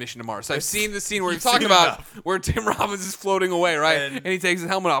middle of Mission to Mars. So I've seen the scene where you're talking seen about enough. where Tim Robbins is floating away, right? And- And he takes his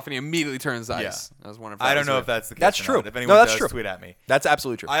helmet off and he immediately turns ice. Yeah. I was wondering. I don't know if that's the case. That's or true. not. If anyone No, that's does, true. tweet at me. That's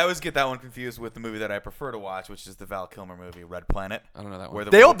absolutely true. I always get that one confused with the movie that I prefer to watch, which is the Val Kilmer movie, Red Planet. I don't know that one. Where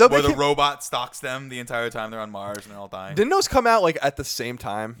the, They'll where make the him- robot stalks them the entire time they're on Mars and they're all dying. Didn't those come out like at the same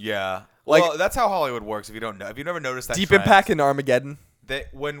time? Yeah. Like- Well, that's how Hollywood works. If you don't know, if you've never noticed that Deep trend, Impact and Armageddon.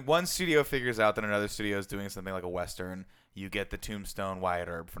 when one studio figures out that another studio is doing something like a Western, you get the Tombstone Wyatt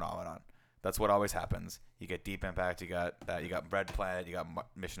Earp phenomenon. That's what always happens. You get Deep Impact, you got Red Planet, you got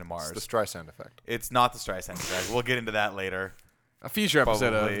Mission to Mars. It's the Streisand effect. It's not the Streisand effect. We'll get into that later. a future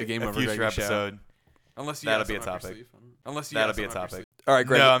episode Probably of the Game a Over future Greggy show. episode. Unless you That'll have be a something up your topic. sleeve. Unless you That'll have be a something up your topic. sleeve. All right,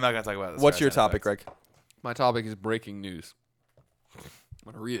 Greg. No, I'm not going to talk about this. What's your topic, Greg? My topic is breaking news.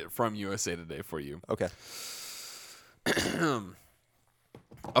 I'm gonna read it from USA Today for you. Okay.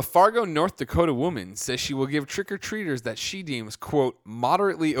 A Fargo, North Dakota woman says she will give trick-or-treaters that she deems, quote,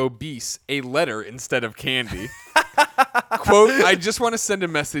 moderately obese a letter instead of candy. Quote, I just want to send a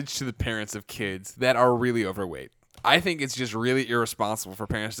message to the parents of kids that are really overweight. I think it's just really irresponsible for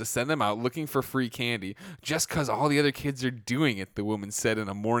parents to send them out looking for free candy just because all the other kids are doing it, the woman said in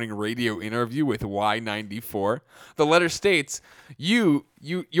a morning radio interview with Y94. The letter states,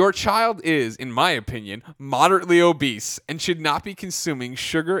 your child is, in my opinion, moderately obese and should not be consuming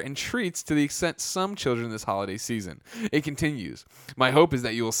sugar and treats to the extent some children this holiday season. It continues, my hope is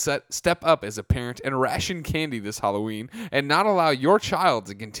that you will step up as a parent and ration candy this Halloween and not allow your child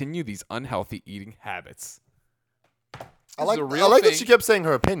to continue these unhealthy eating habits. I like thing. that she kept saying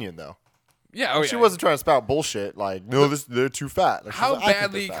her opinion though. Yeah, She wasn't trying to spout bullshit like, no, they're too fat. Like, How like, I think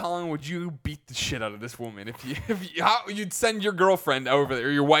badly, they're fat. Colin, would you beat the shit out of this woman how you'd send your girlfriend over there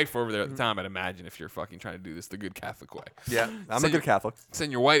or your wife over there at the time? I'd imagine if you're fucking trying to do this the good Catholic way. Yeah, I'm Send a good Catholic.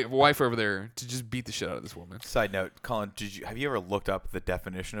 Send your wife over there to just beat the shit out of this woman. Side note, Colin, have you ever looked up the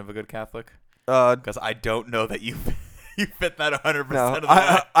definition of a good Catholic? No, Because I don't know that you fit that 100% of the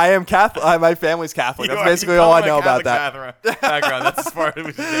way. I am Catholic. My family's Catholic. That's basically all I know about that. Background. That's as far as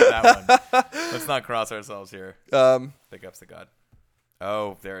we should take that one. Let's not cross ourselves here. Big ups to God.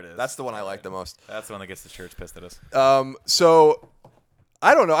 Oh, there it is. That's the one I like the most. That's the one that gets the church pissed at us. So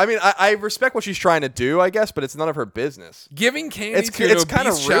I don't know. I mean, I respect what she's trying to do, I guess, but it's none of her business. Giving candy It's to an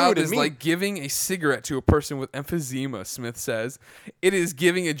kinda obese child rude is and like giving a cigarette to a person with emphysema, Smith says. It is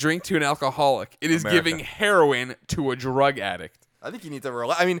giving a drink to an alcoholic. It is America. giving heroin to a drug addict. I think you need to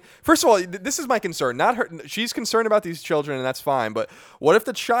relax. I mean, first of all, this is my concern. Not her. She's concerned about these children, and that's fine. But what if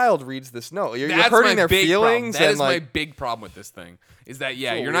the child reads this note? You're That's hurting my their big feelings. Problem. That and is my like, big problem with this thing. Is that it's a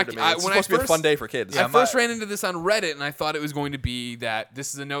little you're weird not. to me. It's When supposed to be a fun day for kids. I first ran into this on Reddit, and I thought it was going to be that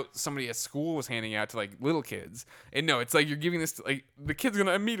this is a note somebody at school was handing out to like little kids, and no, it's like you're giving this to, like the kid's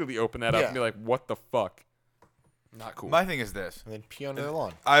gonna immediately open that up and be like, "What the fuck?" Not cool. My thing is this. And then pee on their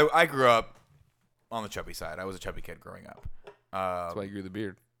lawn. I grew up on the chubby side. I was a chubby kid growing up. That's why you grew the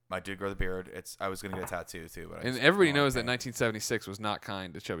beard. I did grow the beard. I was gonna get a tattoo too, but And everybody knows that 1976 was not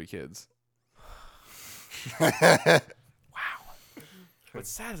kind to chubby kids. What's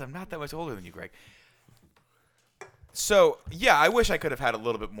sad is I'm not that much older than you, Greg. So yeah, I wish I could have had a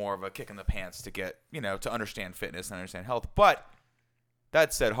little bit more of a kick in the pants to get to understand fitness and understand health. But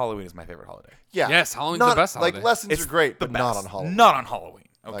that said, Halloween is my favorite holiday. Yeah. Yes, Halloween's Not, the best holiday. Like lessons It's are great, the but not best. on Halloween. Not on Halloween.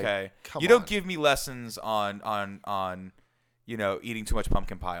 Like, Okay, come you don't on. give me lessons on eating too much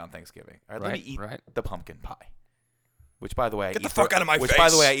pumpkin pie on Thanksgiving. All right, let me eat the pumpkin pie. Which, by the way, Get the fuck out of my face. Which, by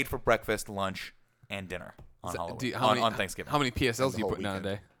the way, I eat for breakfast, lunch, and dinner on Halloween. On Thanksgiving. How many PSLs do you whole put down a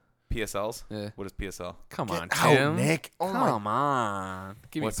weekend. day? PSLs? Yeah. What is PSL? Come on, Get out, Tim. Nick. Oh my- Come on.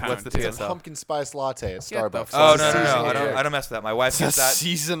 Give What's me a what's pound, the Tim. It's a PSL? pumpkin spice latte at Get the Starbucks. fuck Oh, It's no, a no, no. seasonal I drink. don't mess with that. My wife It's gets a that.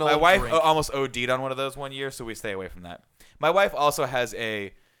 seasonal My wife drink. almost OD'd on one of those one year, so we stay away from that. My wife also has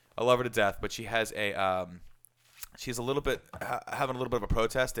I love her to death, but she has she's a little bit, having a little bit of a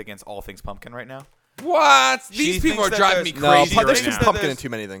protest against all things pumpkin right now. What? She These people thinks are that driving me there's- No, crazy there's right just now. pumpkin There's- in too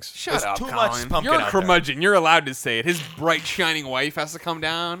many things. Shut There's up, too Colin. much pumpkin You're a out there. curmudgeon. You're allowed to say it. His bright, shining wife has to come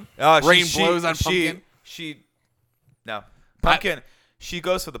down. Oh, Rain blows on pumpkin. No. Pumpkin. She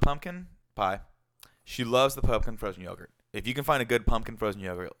goes for the pumpkin pie. She loves the pumpkin frozen yogurt. If you can find a good pumpkin frozen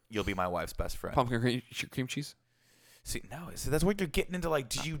yogurt, you'll be my wife's best friend. Pumpkin cream cheese. See, no, that's what you're getting into. Like,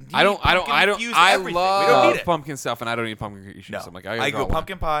 do you need I don't. pumpkin-infused I everything? We don't need love it. pumpkin stuff, and I don't eat pumpkin cream cheese. No, I'm like, I gotta go draw a line.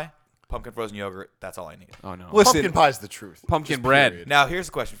 pumpkin pie, pumpkin frozen yogurt. That's all I need. Oh no. Listen, Pumpkin pie's the truth. Pumpkin Just bread. period. Now, here's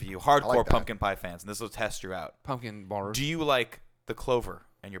a question for you, hardcore like that. pumpkin pie fans, and this will test you out. Pumpkin bars. Do you like the clover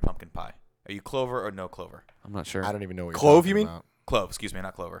in your pumpkin pie? Are you clover or no clover? I'm not sure. I don't even know what you're Clove, talking you mean? about. Clove, excuse me,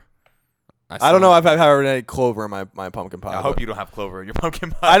 not clover. I don't know if I've ever had any clover in my pumpkin pie. I hope but you don't have clover in your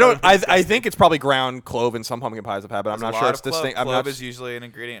pumpkin pie. I don't. That would be I think it's probably ground clove in some pumpkin pies I've had, but I'm There's not a sure lot it's of clove. distinct. I'm Clove not. is usually an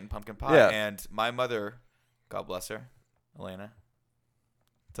ingredient in pumpkin pie. Yeah. And my mother, God bless her, Elena,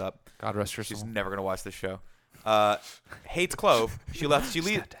 what's up? God rest her She's soul. never gonna watch this show. Hates clove. She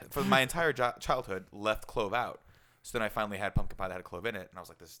for my entire childhood left clove out. So then I finally had pumpkin pie that had clove in it, and I was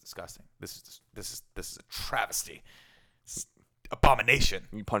like, "This is disgusting. This is a travesty. It's abomination."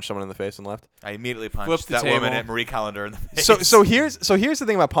 You punch someone in the face and left. I immediately punched Flipped the that woman table. at Marie Callender in the face. So here's the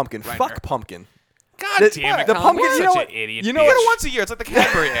thing about pumpkin. Right Fuck there. pumpkin. God The- damn it, the Colin. pumpkin- You're you know such what- an idiot. you know You bitch. get it once a year. It's like the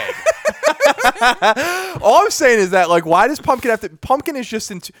Cadbury egg. All I'm saying is that, like, why does pumpkin have to? Pumpkin is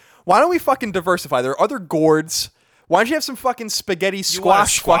just into. Why don't we fucking diversify? There are other gourds. Why don't you have some fucking spaghetti You want a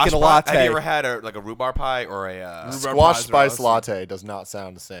squash fucking pie? latte? Have you ever had a rhubarb pie or a? Rhubarb Squash pies are spice awesome. latte does not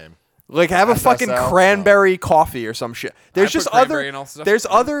sound the same. Like, have a fucking SSL? cranberry coffee or some shit. There's I just put cranberry other. in all stuff. There's I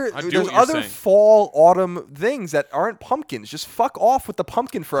do other. what There's you're other saying. fall, autumn things that aren't pumpkins. Just fuck off with the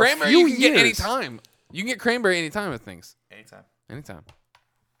pumpkin for Cranberry a few you can years. get anytime. You can get cranberry anytime with things. Anytime.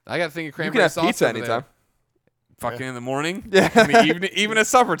 I got to think of You cranberry can have sauce pizza over there. anytime. Fucking in the morning. Yeah. In the evening, even at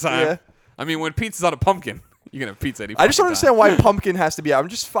supper time. Yeah. I mean, when pizza's on a pumpkin, You can have pizza. I just don't understand why pumpkin has to be. I'm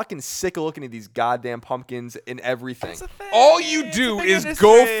just fucking sick of looking at these goddamn pumpkins in everything. All you do is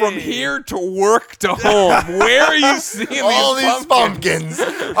go from here to work to home. Where are you seeing All these these pumpkins.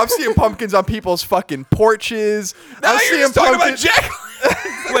 I'm seeing pumpkins on people's fucking porches. Now I'm you're seeing just talking about pumpkins. Jack.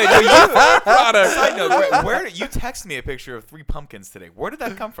 Wait, no, product. side note, where did you text me a picture of 3 pumpkins today? Where did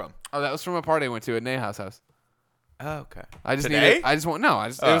that come from? Oh, that was from a party I went to at Neha's house. Oh, okay. I just Today? needed. I just want no.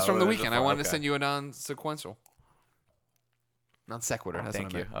 It was from the it was weekend. I before, wanted to okay. send you a non-sequitur. Non-sequitur. That's Thank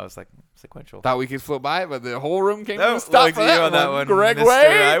what I you. meant. I was like sequential. Thought we could float by it, but the whole room came to No, a stop look for at that you on that one, Greg Mr.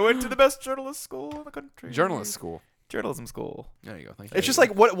 Way. I went to the best journalist school in the country. Journalist school. Journalism school. There you go. Thank you. It's just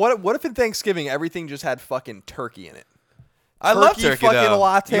like what if in Thanksgiving everything just had fucking turkey in it? I love turkey fucking though.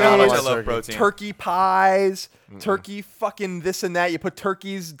 lattes, You know how much I turkey. love protein. turkey pies, turkey fucking this and that. You put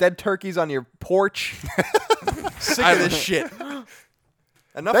dead turkeys on your porch. Sick of this shit. Enough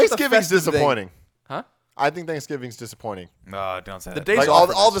with the Thanksgiving's festive thing. disappointing. Huh? I think Thanksgiving's disappointing. No, don't say that. days Like off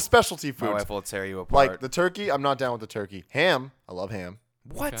all, are all nice. the specialty My foods. wife will tear you apart. Like the turkey, I'm not down with the turkey. Ham, I love ham.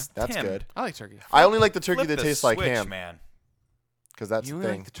 what? Okay. That's Tim, good. I like turkey. I only like the turkey flip that the tastes like switch, ham man. because that's You the only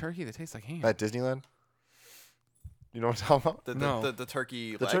thing. like the turkey that tastes like ham. At Disneyland, you know what I'm talking about? The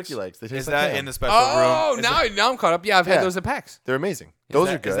turkey The legs. turkey legs. They taste Is like that ham. in the special Oh, room? Is now I'm caught up. Yeah, I've had Yeah. those at PAX. They're amazing. Is Those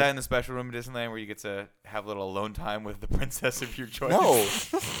that- are good. Is that in the special room at Disneyland where you get to have a little alone time with the princess of your choice? No,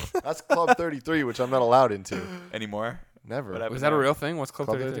 that's Club 33, which I'm not allowed into. Anymore? Never. What happened Was that a there? real thing? What's Club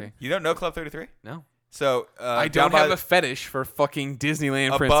Club 33? You don't know Club 33? No. So I down don't have by- a fetish for fucking Disneyland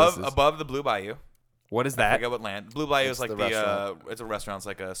above princesses. above the Blue Bayou. What is I that? forget what land. Blue Bayou It's is like the the restaurant. it's a restaurant. It's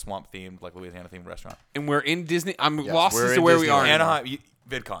like a swamp themed, like Louisiana themed restaurant. And we're in Disney. I'm Yes, lost we're as to in where we Disneyland. are. Anaheim,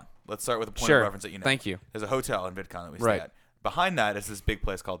 VidCon. Let's start with a point Sure. of reference that you know. Thank you. There's a hotel in VidCon that we stay Right. at. Behind that is this big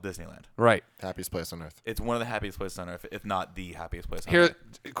place called Disneyland. Right. Happiest place on earth. It's one of the happiest places on earth, if not the happiest place on Here,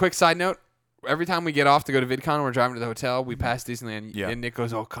 earth. quick side note. Every time we get off to go to VidCon, we're driving to the hotel. We pass Disneyland, Yeah. and Nick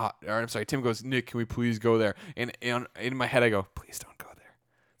goes, "Oh God!" Or I'm sorry, Tim goes, "Nick, can we please go there?" And in my head, I go, "Please don't go there.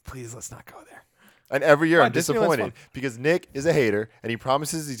 Please, let's not go there." And every year Why? I'm Disneyland's disappointed fun. because Nick is a hater and he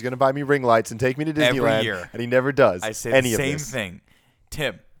promises he's going to buy me ring lights and take me to Every Disneyland, year. and he never does. I say any the of same this. thing.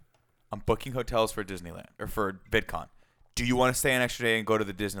 Tim, I'm booking hotels for Disneyland or for VidCon. Do you want to stay an extra day and go to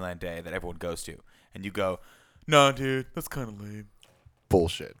the Disneyland day that everyone goes to? And you go, no, dude, that's kind of lame.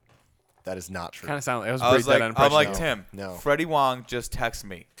 Bullshit. That is not true. Kind of sound. It was I pretty was dead like, on I'm like, impression. Tim, No. Freddie Wong just texted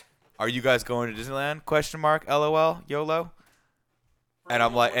me. Are you guys going to Disneyland? Question mark, LOL, YOLO. And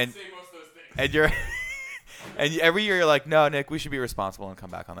I'm like, and you're, every year you're like, no, Nick, we should be responsible and come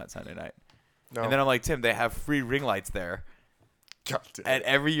back on that Sunday night. No. And then I'm like, Tim, they have free ring lights there. God damn. And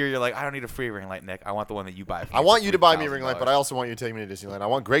every year you're like, I don't need a free ring light, Nick. I want the one that you buy. For I me want for you to buy me a ring light, $3,000. but I also want you to take me to Disneyland. I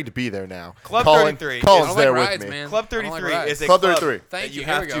want Greg to be there now. Club Colin, 33. I Colin's don't there like with rides, me. man. Club I don't like 33 rides. is a Club club 33. that Thank you you.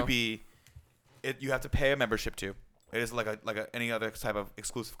 Here have we to go. be. You have to pay a membership to. It is like any other type of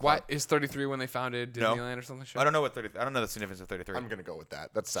exclusive Why club. is 33 when they founded No. Disneyland or something? I don't know what 30. I don't know the significance of 33. I'm going to go with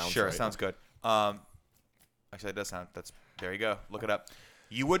that. That sounds Sure, right. sounds good. Actually, it does sound. That's there you go. Look it up.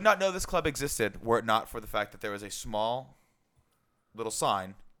 You would not know this club existed were it not for the fact that there was a small little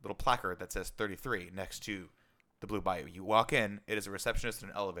sign, little placard that says 33 next to the Blue Bayou. You walk in, it is a receptionist in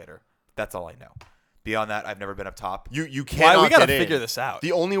an elevator. That's all I know. Beyond that, I've never been up top. You Why cannot we gotta get in. figure this out?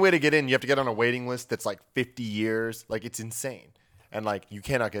 The only way to get in, you have to get on a waiting list that's like 50 years. Like, it's insane. And, like, you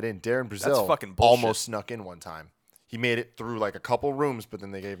cannot get in. Darren Brazil fucking bullshit. almost snuck in one time. He made it through, like, a couple rooms, but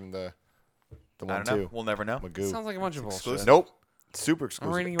then they gave him the I one, don't know. too. We'll never know. Magoo. Sounds like a bunch of bullshit. Nope. Super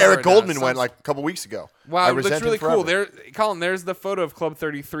exclusive. reading about it Eric right now. Goldman It went, sounds- like, a couple weeks ago. Wow, I it looks resent really him forever. cool. There, Colin. There's the photo of Club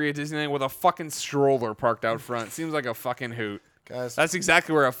 33 at Disneyland with a fucking stroller parked out front. Seems like a fucking hoot. Guys, That's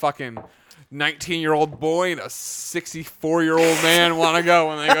exactly where a fucking 19-year-old boy and a 64-year-old man want to go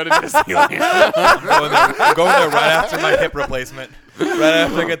when they go to Disneyland. I'm going there right after my hip replacement. Right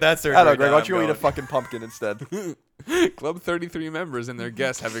after I get that surgery. I don't know, Greg. now Why don't you I'm go eat a going. fucking pumpkin instead? Club 33 members and their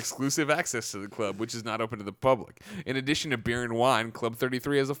guests have exclusive access to the club, which is not open to the public. In addition to beer and wine, Club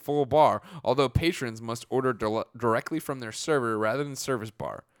 33 has a full bar, although patrons must order directly from their server rather than service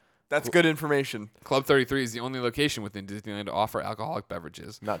bar. That's good information. Club 33 is the only location within Disneyland to offer alcoholic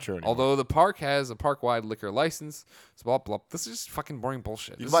beverages. Not true anymore. Although the park has a park-wide liquor license, so blah blah. This is just fucking boring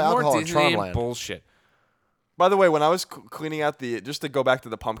bullshit. You This can buy is more alcohol in Disneyland Charmland. bullshit. By the way, when I was cleaning out just to go back to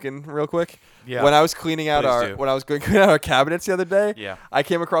the pumpkin real quick. Yeah. When I was cleaning out Please do. when I was cleaning out our cabinets the other day. Yeah. I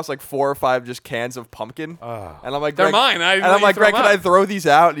came across like 4 or 5 just cans of pumpkin. And I'm like, They're Greg, mine. I didn't And let I'm you like, throw Greg, them can I out. throw these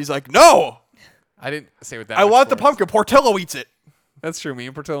out? And he's like, no. I didn't say with that. I much want the force. pumpkin. Portillo eats it. That's true. Me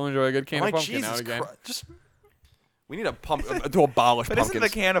and Portillo enjoy a good can I'm of like, pumpkin now Jesus and again. Christ. Just we need to abolish But pumpkins. isn't the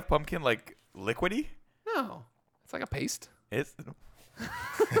can of pumpkin like liquidy? No, it's like a paste. It's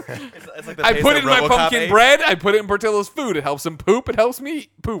It's like the I taste put of it in my RoboCop pumpkin ate. bread. I put it in Portillo's food. It helps him poop. It helps me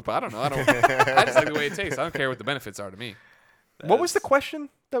poop. I don't know. I just like the way it tastes. I don't care what the benefits are to me. What was the question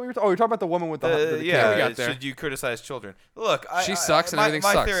that we were? We were talking about the woman with the yeah, we got there. should you criticize children? Look, She sucks and my, everything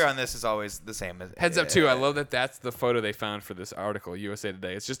my sucks. theory on this is always the same. Heads up too. I love that that's the photo they found for this article, USA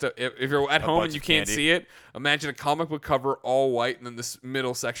Today. It's just if you're at home bunch and you of can't candy. see it, imagine a comic book cover all white and then this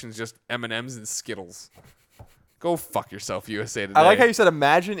middle section is just M&Ms and Skittles. Go fuck yourself, USA Today. I like how you said,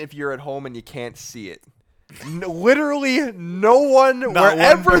 imagine if you're at home and you can't see it. Literally, no one,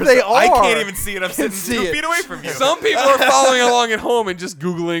 wherever they are. I can't even see it. I'm sitting see 2 it. feet away from you. Some people are following along at home and just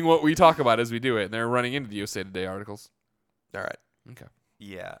Googling what we talk about as we do it, and they're running into the USA Today articles. All right. Okay.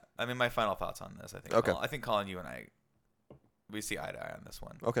 Yeah, I mean, my final thoughts on this. Okay. I think Colin, you and I, we see eye to eye on this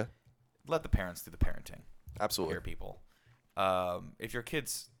one. Okay. Let the parents do the parenting. Absolutely. Here, people. If your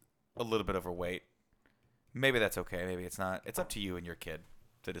kid's a little bit overweight, maybe that's okay. Maybe it's not. It's up to you and your kid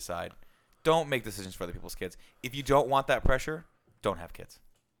to decide. Don't make decisions for other people's kids. If you don't want that pressure, don't have kids.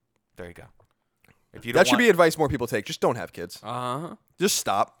 There you go. If you don't That should be advice more people take. Just don't have kids. Uh-huh. Just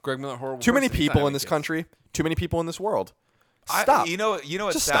stop. Greg Miller, horrible. Too many person. He's not people in having this kids. country. Too many people in this world. Stop. You know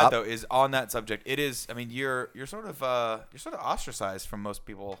what's Just sad stop. though is on that subject. It is. I mean, you're sort of ostracized from most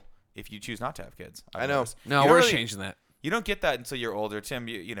people if you choose not to have kids. I've I know. noticed. No, You don't we're really- changing that. You don't get that until you're older, Tim.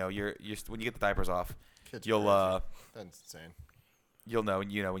 You're when you get the diapers off, Kids you'll crazy. That's insane. you'll know when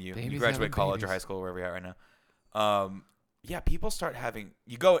you Babies graduate having college or babies. high school, wherever you're at right now. Yeah, people start having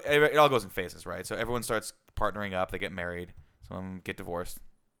it all goes in phases, right? So everyone starts partnering up, they get married, some of them get divorced.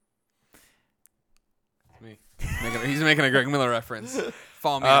 Me. He's making a Greg Miller reference.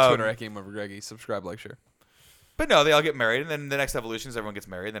 Follow me on Twitter at GameOverGreggy. Subscribe, like, share. But no, they all get married, and then the next evolution is everyone gets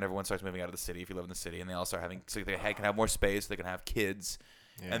married, and then everyone starts moving out of the city if you live in the city, and they all start having, so they can have more space, they can have kids,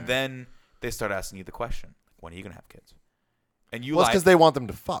 and then they start asking you the question, when are you going to have kids? And you Well, it's lie, because they want them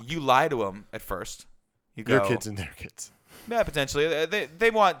to fuck. you lie to them at first. You go, Your kids and their kids. yeah, potentially.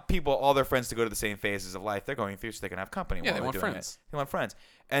 They want people, all their friends to go to the same phases of life they're going through so they can have company Yeah, while they they're want doing friends. it. They want friends.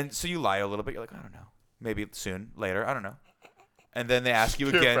 And so you lie a little bit. You're like, I don't know. Maybe soon, later, I don't know. And then they ask you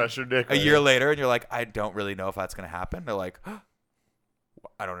Peer again pressure, Nick, a right year now. later, and you're like, I don't really know if that's going to happen. They're like,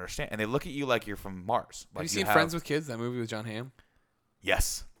 I don't understand. And they look at you like you're from Mars. Like Have you seen Friends with Kids, that movie with John Hamm?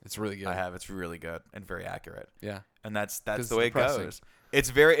 Yes, It's really good. I have. It's really good and very accurate. Yeah. And that's 'Cause the way it's it depressing. goes. It's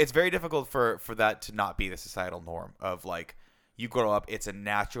very difficult for that to not be the societal norm of like you grow up. It's a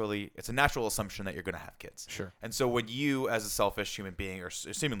natural assumption that you're going to have kids. Sure. And so when you, as a selfish human being or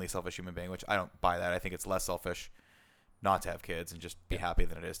seemingly selfish human being, which I don't buy that, I think it's less selfish not to have kids and just be happy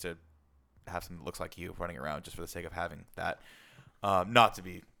than it is to have something that looks like you running around just for the sake of having that. Not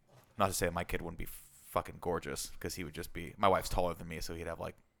to say my kid wouldn't be fucking gorgeous because he would just be. My wife's taller than me, so he'd have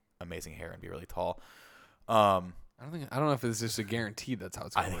like amazing hair and be really tall. I don't know if it's just a guarantee that's how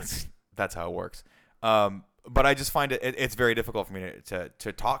it's I going to think work. that's how it works. But I just find it's very difficult for me to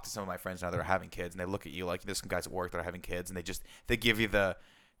talk to some of my friends now that are having kids, and they look at you like there's some guys at work that are having kids, and they give you the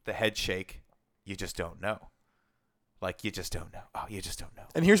head shake. You just don't know. Like you just don't know. Oh, you just don't know.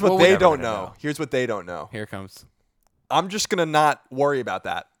 And here's what Well, they we're never don't gonna know. know. Here's what they don't know. Here it comes. I'm just going to not worry about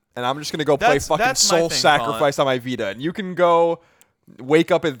that. And I'm just going to go play That's- fucking that's my Soul thing, Sacrifice on my Vita. And you can go wake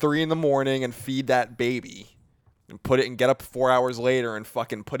up at 3 a.m. and feed that baby and put it and get up 4 hours later and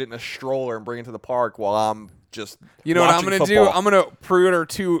fucking put it in a stroller and bring it to the park while I'm just You know what I'm watching going to do? football. I'm going to pre-order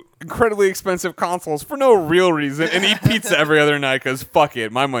 2 incredibly expensive consoles for no real reason and eat pizza every other night because fuck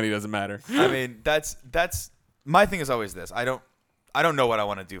it. My money doesn't matter. I mean, that's my thing is always this. I don't know what I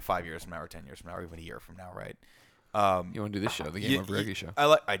want to do 5 years from now or 10 years from now or even a year from now, right? You want to do this show, the Game Over Reggae show.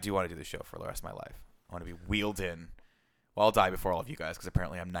 I do want to do the show for the rest of my life. I want to be wheeled in. Well, I'll die before all of you guys because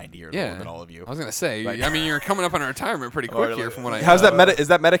apparently I'm 90 years older than all of you. I was going to say, Like- I mean, you're coming up on retirement pretty quick here from what I How's that is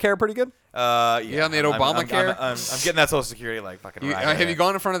that Medicare pretty good? Yeah, You on the I'm Obamacare? I'm getting that Social Security like fucking right. have you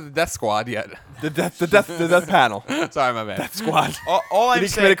gone in front of the death squad yet? The death panel. Sorry, my bad. Squad. All I'm Did he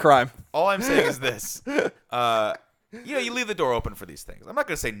saying, commit a crime? all I'm saying is this. You leave the door open for these things. I'm not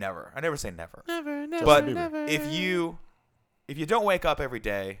going to say never. I never say never. Never, But never. if you don't wake up every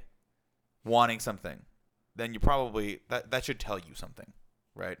day wanting something, then you probably that should tell you something,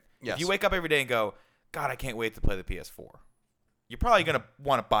 right? Yes. If you wake up every day and go, God, I can't wait to play the PS4, you're probably gonna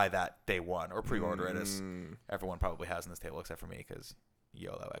want to buy that day one or pre-order it, as everyone probably has on this table except for me because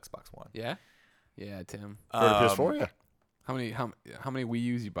YOLO Xbox One. Yeah? Yeah, Tim. For the PS4, yeah. How many Wii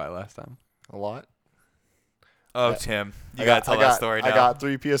U's you buy last time? A lot. Oh, Tim, you gotta tell that story now. I got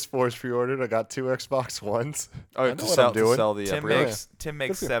 3 PS4s pre-ordered. I got 2 Xbox Ones. Oh, I know to what sell, I'm doing. to sell the Tim pre-order. makes Good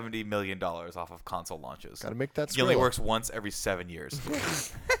for you. $70 million off of console launches. Got to make that. He only Skrilla. works once every 7 years.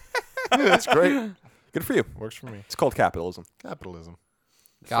 That's great. Good for you. Works for me. It's called capitalism. Capitalism.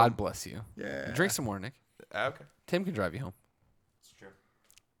 God bless you. Yeah. Drink some more, Nick. Okay. Tim can drive you home. It's true.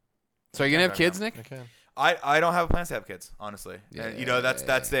 So are you gonna have kids, Nick? I can. I don't have plans to have kids, honestly. And, that's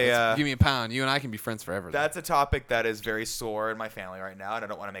a Give me a pound. You and I can be friends forever. that's a topic that is very sore in my family right now, and I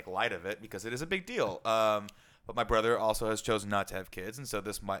don't want to make light of it because it is a big deal. But my brother also has chosen not to have kids, and so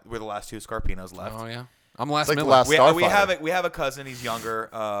we're the last two Scarpinos left. Oh yeah, I'm last like the Miller. last- We Starfighter. have a cousin. He's younger,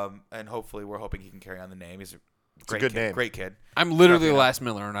 and hopefully we're hoping he can carry on the name. He's a great good kid, name. Great kid. I'm literally the Scarpino. last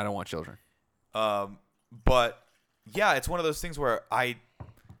Miller, and I don't want children. But yeah, it's one of those things where I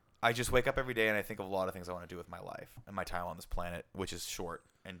just wake up every day and I think of a lot of things I want to do with my life and my time on this planet, which is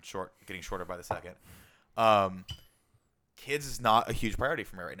getting shorter by the second. Kids is not a huge priority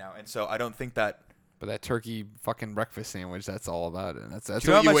for me right now, and so I don't think that. But that turkey fucking breakfast sandwich, that's all about it. That's Do you what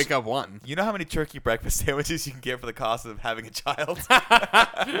know how you much- wake up wanting. You know how many turkey breakfast sandwiches you can get for the cost of having a child?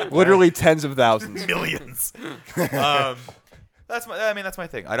 Literally tens of thousands. Millions. That's my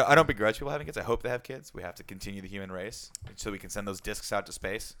thing. I don't begrudge people having kids. I hope they have kids. We have to continue the human race so we can send those discs out to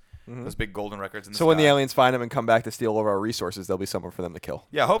space. Those big golden records in the So when the sky. aliens find them and come back to steal all of our resources, there'll be someone for them to kill.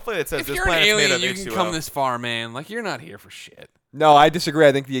 Yeah, hopefully it says If this you're an planet's made alien, of you can H2O. come this far, man. Like you're not here for shit. No, I disagree.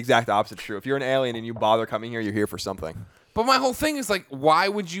 I think the exact opposite's true. If you're an alien and you bother coming here, you're here for something. But my whole thing is like, why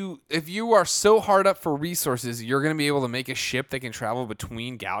would you? If you are so hard up for resources, you're gonna be able to make a ship that can travel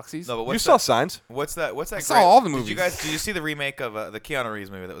between galaxies. No, but You what's saw that? signs. What's that? I saw all the movies. Did you see the remake of the Keanu Reeves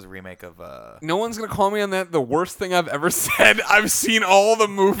movie? That was a remake of. No one's gonna call me on that. The worst thing I've ever said. I've seen all the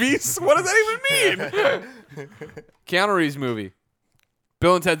movies. What does that even mean? Keanu Reeves movie.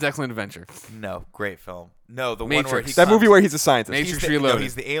 Bill and Ted's Excellent Adventure. No, great film. No, the one Matrix. where he That comes- movie where he's a scientist. Matrix he's the, Reloaded. No,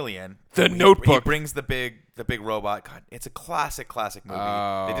 he's the alien. The He Notebook. brings the big robot. God, it's a classic movie.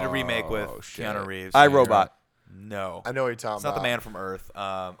 They did a remake with shit. Keanu Reeves. iRobot. No, I know what you're talking it's not about. the Man from Earth.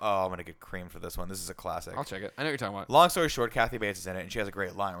 I'm gonna get creamed for this one. This is a classic. I'll check it. I know what you're talking about. Long story short, Kathy Bates is in it, and she has a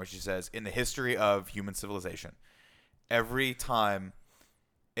great line where she says, "In the history of human civilization, every time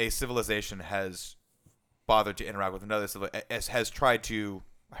a civilization has bothered to interact with another civilization, has tried to,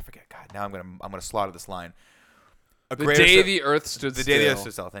 I forget. God, now I'm gonna slaughter this line. The day the Earth stood the still. day the Earth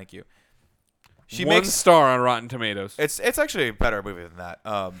stood still. Thank you. She One makes star on Rotten Tomatoes. it's actually a better movie than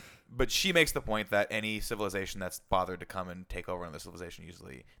that. But she makes the point that any civilization that's bothered to come and take over another civilization,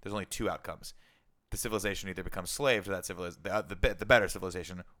 usually there's only two outcomes: the civilization either becomes slave to that the better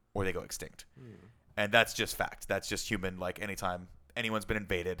civilization, or they go extinct. And that's just fact. That's just human. Like anytime anyone's been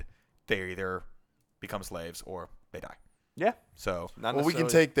invaded, they either become slaves or they die. Yeah. So Not Well, we can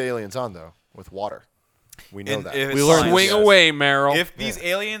necessarily- take the aliens on though with water. We know And that. if it's We learned science, Swing yes. away, Meryl. If these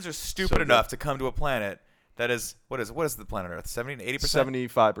aliens are stupid So enough to come to a planet that is what is the planet Earth? 70 to 80%?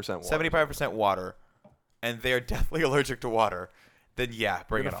 75% water. 75% water, and they're deathly allergic to water, then yeah, We're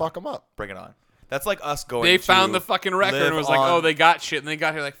bring gonna it on. fuck them up. Bring it on. That's like us going. They to found the fucking record live and was like, on- oh, they got shit. And they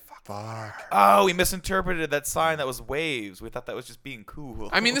got here like, fuck. Fuck. Oh, we misinterpreted that sign. That was waves. We thought that was just being cool.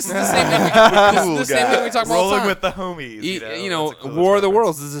 I mean, this is the same thing. This is the same thing we talk about all the rolling time. with the homies. You know, That's a cool War of the reference.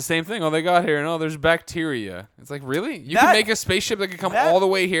 Worlds is the same thing. Oh, they got here, and oh, there's bacteria. It's like, really? You That- can make a spaceship that could come that- all the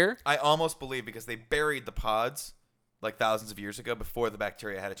way here? I almost believe because they buried the pods like thousands of years ago before the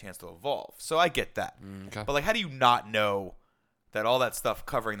bacteria had a chance to evolve. So I get that. Okay. But like, how do you not know that all that stuff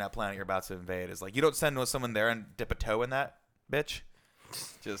covering that planet you're about to invade is like you don't send someone there and dip a toe in that bitch?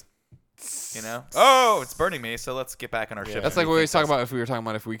 Just. You know? Oh, it's burning me, so let's get back on our ship. That's like what we always talk about if we were talking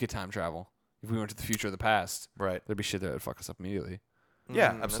about if we could time travel. If we went to the future or the past, Right. there'd be shit that would fuck us up immediately.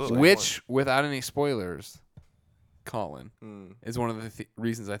 Yeah, that's absolutely. a good Which, without any spoilers, Colin, point. is one of the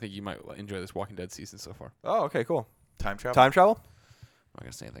reasons I think you might enjoy this Walking Dead season so far. Oh, okay, cool. Time travel. Time travel? I'm not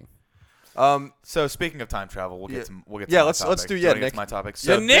going to say anything. So speaking of time travel, we'll Yeah. get some. We'll get. Yeah, to my let's topic. do- you yeah, wanna get Nick. to my topic.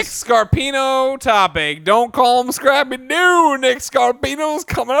 So The Nick this- Scarpino topic. Don't call him Scrappy Doo. Nick Scarpino's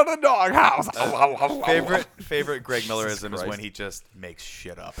coming out of the doghouse. favorite Greg Millerism is Christ. when he just makes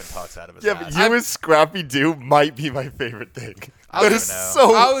shit up and talks out of his Yeah, ass. but you as Scrappy Doo might be my favorite thing. I That was is gonna know.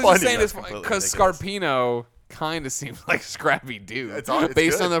 so I was funny. just saying this That's completely because ridiculous. Scarpino kind of seems like Scrappy Doo It's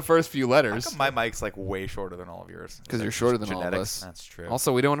based good. on the first few How letters. come my mic's like way shorter than all of yours? Is Because that you're just shorter than all of genetics? us. That's true.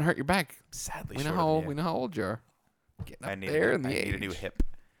 Also, we don't want to hurt your back. Sadly, We know shorter how than old you. we know how old you are. Getting I up need, there a, in new, the I need a new age. hip.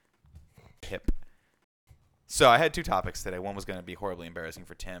 So I had two topics today. One was going to be horribly embarrassing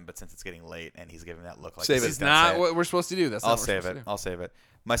for Tim, but since it's getting late and he's giving that look like Save this it. is It's gonna not say it. what we're supposed to do. That's I'll not what we're save supposed it. to do. I'll save it.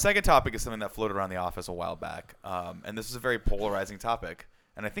 My second topic is something that floated around the office a while back, and this is a very polarizing topic.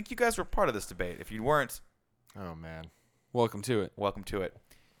 And I think you guys were part of this debate. If you weren't, Oh man. Welcome to it. welcome to it.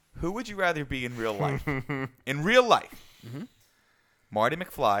 Who would you rather be in real life? In real life, Mhm. Marty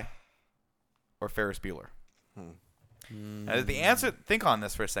McFly or Ferris Bueller? The answer. Think on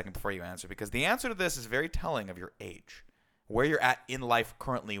this for a second before you answer, because the answer to this is very telling of your age, where you're at in life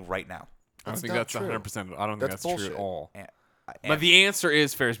currently right now. I don't think not that's true. 100%. I don't think That's that's true bullshit. at all. And But the answer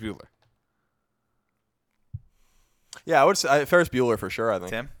is Ferris Bueller. Yeah, I would say Ferris Bueller for sure. I think.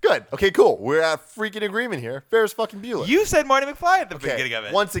 Tim, Good. Okay, cool. We're at freaking agreement here. Ferris fucking Bueller. you said Marty McFly at the Okay, beginning of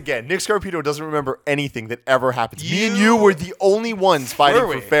it. once again, Nick Scarpino doesn't remember anything that ever happened. Me and you were the only ones fighting Were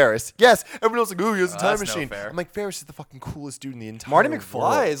for we? Ferris. Yes, everyone else like, ooh, he has a time that's no machine. fair. I'm like, Ferris is the fucking coolest dude in the entire Marty world.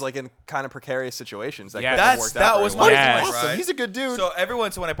 McFly is like in kind of precarious situations. That Yeah, couldn't have That's worked out that very was well. my Yes. point, Awesome. right? He's a good dude. So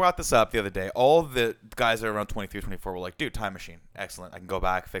when I brought this up the other day, all the guys that are around 23, 24 were like, dude, time machine. Excellent. I can go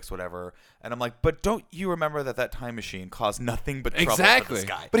back, fix whatever. And I'm like, but don't you remember that time machine caused nothing but trouble for Exactly. this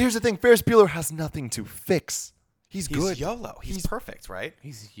guy? But here's the thing: Ferris Bueller has nothing to fix. He's He's good. YOLO. He's perfect, right?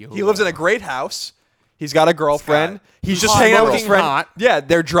 He's He lives in a great house. He's got a girlfriend. Scott. He's just Hot, hanging out with his smoking friend. hot. Yeah,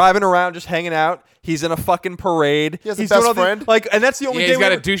 they're driving around, just hanging out. He's in a fucking parade. He has a He's best doing all the- friend? Like, and that's the only Yeah, game he's got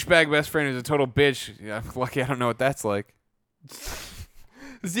we a ever- douchebag best friend who's a total bitch. Yeah, I'm lucky I don't know what that's like.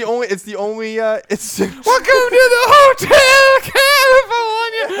 It's the only. It's Welcome to the Hotel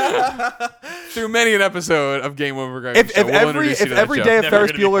California. Through many an episode of GameOverGreggy. if every day of Never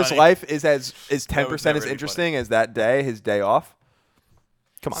Ferris gonna be Bueller's funny. life is 10% never as gonna be interesting as that day, his day off.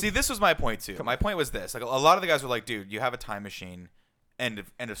 Come on. See, this was my point too. My point was this: like a lot of the guys were like, "Dude, you have a time machine. End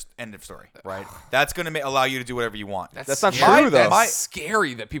of story. Right? That's going to allow you to do whatever you want." That's not scary. true, though. That's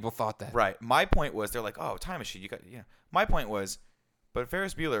scary that people thought that. Right. My point was, they're like, "Oh, time machine. You got yeah." My point was, but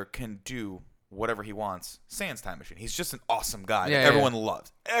Ferris Bueller can do whatever he wants. Sans time machine. He's just an awesome guy Yeah, that yeah, everyone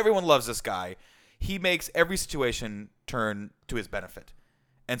loves. Everyone loves this guy. He makes every situation turn to his benefit.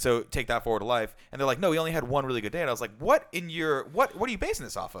 And so take that forward to life. And they're like, "No, he only had one really good day." And I was like, "What are you basing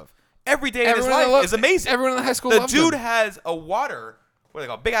this off of?" Every day in his life is amazing. Everyone in the high school The loved dude him. has a what do they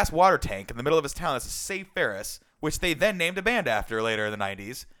call, big ass water tank in the middle of his town that's a Save Ferris, which they then named a band after later in the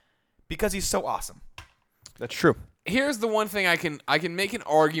 90s because he's so awesome. That's true. Here's the one thing I can make an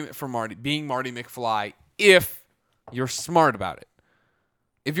argument for being Marty McFly if you're smart about it.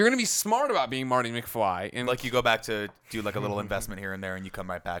 If you're going to be smart about being Marty McFly and Like you go back to do like a little investment here and there and you come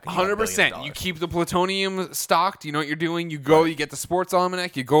right back. And you got $1 billion. 100%. You keep the plutonium stocked. You know what you're doing. You go. You get the sports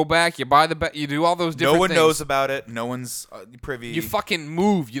almanac. You go back. You buy the. You do all those different. No one things. knows about it. No one's privy. You fucking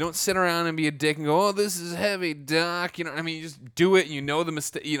move. You don't sit around and be a dick and go, "Oh, this is heavy, doc." You know what I mean? You just do it. And you know the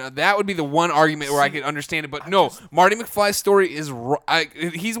mistake. You know that would be the one argument where I could understand it. But no, Marty McFly's story is.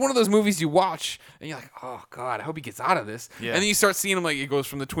 He's one of those movies you watch and you're like, "Oh God, I hope he gets out of this." Yeah. And then you start seeing him like it goes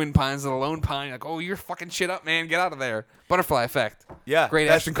from the Twin Pines to the Lone Pine. You're like, "Oh, you're fucking shit up, man. Get out of there." Butterfly Effect. Yeah, Great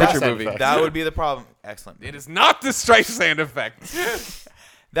that's- Ashton that's Kutcher an movie. effect. That would be the problem. Excellent. It is not the Streisand effect.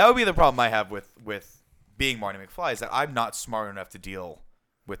 That would be the problem I have with being Marty McFly is that I'm not smart enough to deal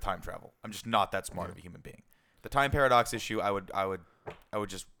with time travel. I'm just not that smart of a human being. The time paradox issue, I would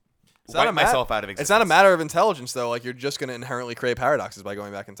just wipe myself out of existence. It's not a matter of intelligence, though. Like, you're just going to inherently create paradoxes by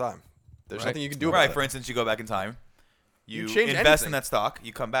going back in time. There's nothing you can do about Right. it. For instance, you go back in time. You change invest anything. in that stock.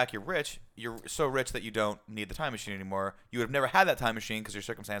 You come back. You're rich. You're so rich that you don't need the time machine anymore. You would have never had that time machine because your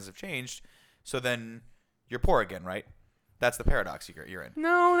circumstances have changed. So then you're poor again, right? That's the paradox you're in.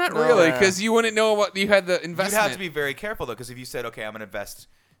 No, not No. really, Yeah. because you wouldn't know what you had the You'd investment. have to be very careful though, because if you said, "Okay, I'm going to invest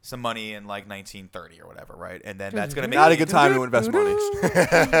some money in like 1930 or whatever," right, and then that's going to make Not a good time to invest money.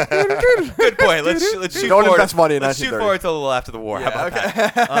 Good point. Let's shoot Don't forward. invest money in Let's shoot 1930. forward till a little after the war. How about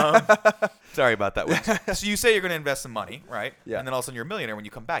that? Sorry about that. So you say you're going to invest some money, right? Yeah. And then all of a sudden you're a millionaire. When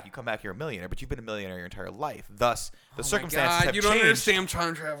you come back, you're a millionaire, but you've been a millionaire your entire life. Thus, the circumstances God, have you don't changed. understand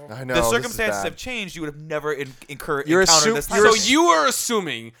time travel. I know. The this is circumstances bad. have changed. You would have never encountered You're this time. So machine. you are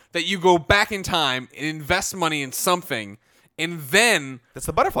assuming that you go back in time and invest money in something, and then That's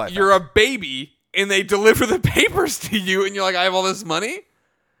the butterfly effect. you're a baby, and they deliver the papers to you, and you're like, "I have all this money."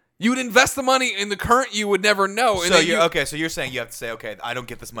 You would invest the money in the current you would never know. And So then you're okay. So you're saying you have to say, "Okay, I don't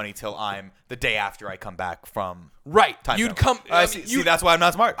get this money till I'm the day after I come back from right? time You'd travel." come. See, that's why I'm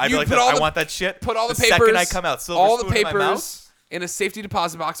not smart. I'd be you'd like, put all I the- want that shit. Put all the second papers. I come out, silver all the spoon in my mouth. papers in a safety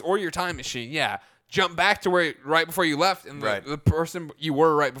deposit box or your time machine. Yeah. Jump back to where right before you left, and Right. the person you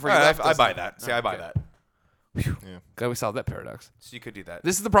were right before All you right, left. I buy doesn't- that. See, I buy Okay. that. Glad we solved that paradox. So you could do that.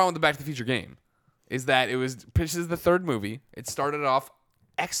 This is the problem with the Back to the Future game, is that it was pitched as the third movie. It started off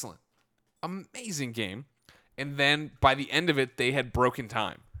excellent, amazing game, and then by the end of it, they had broken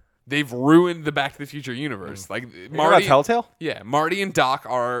time. They've ruined the Back to the Future universe. Like Marty, Marty, Telltale? yeah, Marty and Doc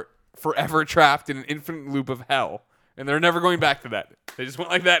are forever trapped in an infinite loop of hell, and they're never going back to that. They just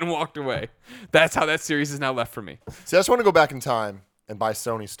went like that and walked away. That's how that series is now left for me. See, I just want to go back in time and buy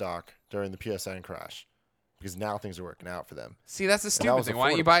Sony stock during the PSN crash. because now things are working out for them. See, that's the that stupid was thing. Why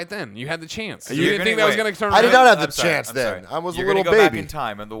didn't you affordable. buy it then? You had the chance. You're You didn't gonna- think that was wait. going to turn I did around? not have the I'm sorry, chance I'm then. sorry. I was You're a little gonna go back baby. in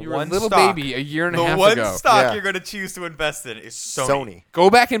time, and the You were a one little stock, baby a year and a the half one ago. stock Yeah. you're going to choose to invest in is Sony. Sony. Go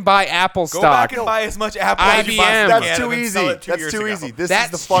back and buy Apple Go stock. back and buy as much Apple as you IBM. possibly That's can, too and then easy. sell it 2 That's years too ago. easy. This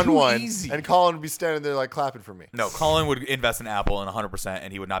That's is the fun too one. easy. And Colin would be standing there like clapping for me. No, Colin would invest in Apple in 100%,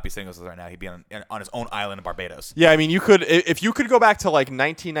 and he would not be sitting with us right now. He'd be on his own island in Barbados. Yeah, I mean, you could if you could go back to like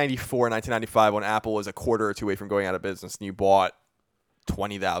 1994, 1995 when Apple was a quarter or two away from going out of business, and you bought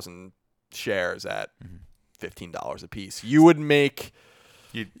 20,000 shares at $15 a piece, you would make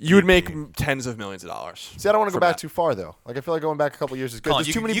you would make tens of millions of dollars. See, I don't want to go From back that. too far though. Like I feel like going back a couple years is good. Colin,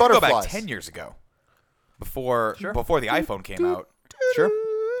 There's too many you can butterflies. go back 10 years ago, before the iPhone came out. Sure.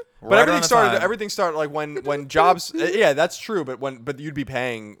 But Right everything around the started. time. Everything started like when Jobs. Yeah, that's true. But you'd be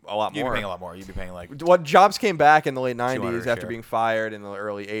paying a lot You'd more. be paying a lot more. You'd be paying like What Jobs came back in the late 200 90s a after share. being fired in the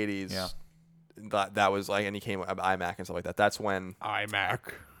early 80s. Yeah. That was like, and he came with iMac and stuff like that. That's when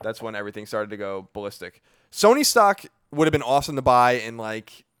everything started to go ballistic. Sony stock would have been awesome to buy in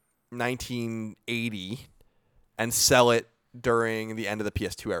like 1980 and sell it during the end of the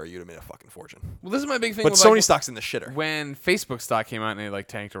PS2 era. You'd have made a fucking fortune. Well, this is my big thing. But with, Sony like, stock's in the shitter. when Facebook stock came out and it like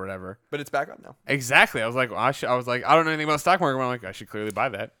tanked or whatever. But it's back up now. Exactly. I was like, well, I don't know anything about the stock market. But I'm like, I should clearly buy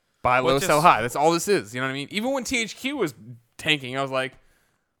that. Buy Well, low, just- sell high. That's all this is. You know what I mean? Even when THQ was tanking, I was like,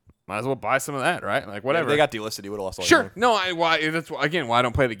 might as well buy some of that, right? Like whatever. If they got delisted, you would have lost all your sure. money. No, that's again why I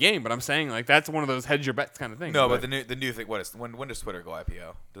don't play the game. But I'm saying like that's one of those hedge your bets kind of things. no, but the new thing. When does Twitter go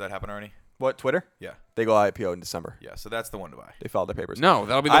IPO? Did that happen already? What, Twitter? Yeah, They go IPO in December. yeah. So that's the one to buy. They filed their papers. no,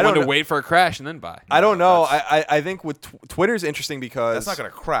 that'll be the I one don't to know. wait for a crash and then buy. I don't know. that's- I think with Twitter's interesting because That's not going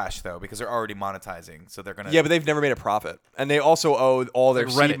to crash though, because they're already monetizing. So they're going to. yeah, but they've never made a profit, and they also owe all their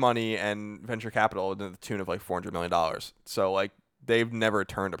like seed Reddit. money and venture capital to the tune of like $400 million. So like they've never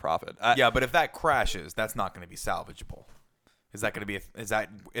turned a profit. Yeah, but if that crashes, that's not going to be salvageable. Is that going to be? Is that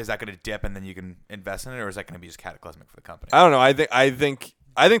going to dip and then you can invest in it, or is that going to be just cataclysmic for the company? I don't know.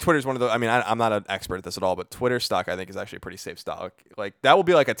 I think Twitter's one of the. I mean, I'm not an expert at this at all, but Twitter stock I think is actually a pretty safe stock. Like that will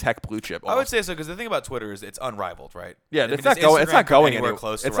be like a tech blue chip. I would almost. say so because the thing about Twitter is it's unrivaled, right? Yeah, I mean, it's not does going. It's Instagram not come going anywhere anywhere.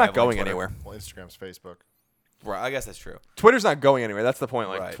 close to It's not rivaling going Twitter? anywhere. Well, Instagram's Facebook. Right, I guess that's true. Twitter's not going anywhere. That's the point.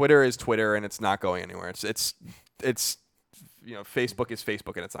 Like Right. Twitter is Twitter, and it's not going anywhere. It's Facebook is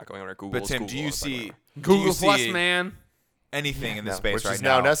Facebook, and it's not going anywhere. Google But is Tim, Google, do you and it's not going see anywhere. Google do you Plus, see man. anything in this No, space Which right is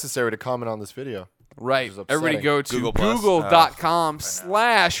now now? necessary to comment on this video. Right. Which is Everybody upsetting. go to Google Plus.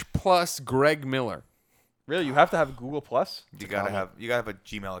 google.com/plus Greg Miller. Really, you have to have Google Plus. You gotta have a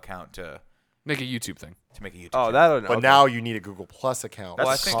Gmail account to Make a YouTube thing. make a YouTube. Oh, channel. that. But now you need a Google Plus account. Well,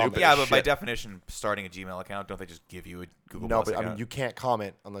 I That's think stupid yeah, as but by shit. definition, starting a Gmail account, don't they just give you a Google No, Plus but account? I mean, you can't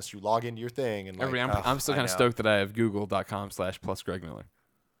comment unless you log into your thing and like, I'm still I kind of know. stoked that I have google.com/plus Greg Miller.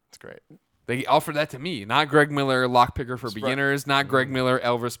 it's great. They offered that to me, not Greg Miller lockpicker for beginners, not Greg Miller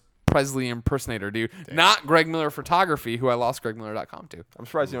Elvis Presley impersonator, dude. Not Greg Miller photography, who I lost GregMiller.com to. I'm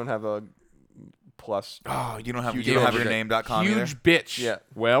surprised you don't have a Plus. Oh, you don't have Huge you don't have deal. your name.com either. Huge bitch. Yeah.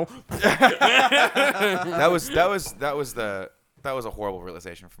 Well, That was a horrible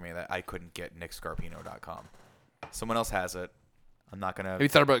realization for me that I couldn't get nickscarpino.com. Someone else has it. I'm not gonna. have you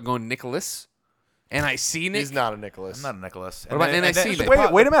thought about going Nicholas? NIC Nick? He's not a Nicholas. I'm not a Nicholas. What about NIC Nick?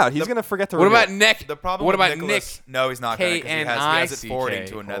 Wait him out. He's gonna forget to. What reveal. about Nick? The problem What with about Nicholas, Nick? No, he's not going to because he has it K-N-I-C-K. forwarding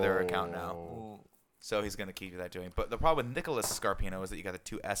to another account now. Oh. So he's going to keep that doing. But the problem with Nicholas Scarpino is that you got the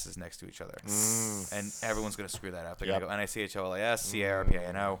two S's next to each other. And everyone's going to screw that up. They're Yep. going to go NICHOLAS,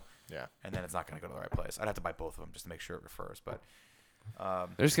 CARPINO, Yeah. and then it's not going to go to the right place. I'd have to buy both of them just to make sure it refers. But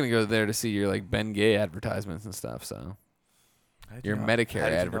They're just gonna go there to see your like Ben Gay advertisements and stuff. So your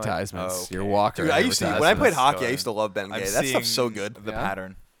Medicare advertisements, your Walker. Dude, I used to when I played hockey. I used to love Ben Gay. I'm That stuff's so seeing good. The Yeah?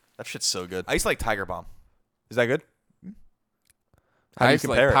 pattern. That shit's so good. I used to like Tiger Bomb. Is that good? How do I you used to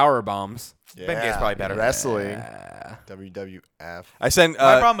like compare it? power bombs. Yeah. Ben Gay's probably better. Wrestling. Yeah. WWF. I sent.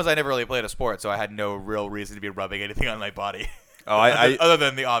 My problem is I never really played a sport, so I had no real reason to be rubbing anything on my body. Oh, I other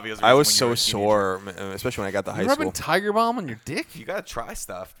than the obvious reason I was when so you're a teenager. sore, especially when I got to high You rubbing school. Tiger Bomb on your dick? You gotta try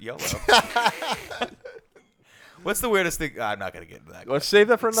stuff. YOLO. What's the weirdest thing? I'm not gonna get into that. Let's save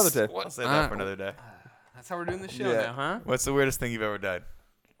that for another day. I'll save that for another day. That's how we're doing the show Yeah. now, huh? What's the weirdest thing you've ever done?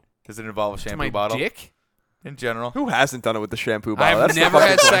 Does it involve a To shampoo my bottle? dick? In general. Who hasn't done it with the shampoo bottle? I've That's the never fucking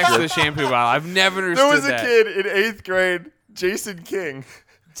had sex bullshit. with a shampoo bottle. I've never understood There was a that. kid in 8th grade, Jason King.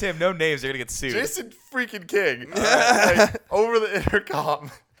 Tim, no names. You're gonna get sued. Jason freaking King. Like, over the intercom.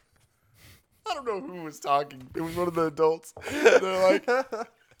 I don't know who was talking. It was one of the adults. They're like,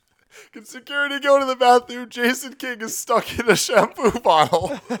 can security go to the bathroom? Jason King is stuck in a shampoo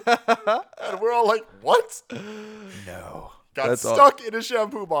bottle. And we're all like, what? No. got That's stuck in a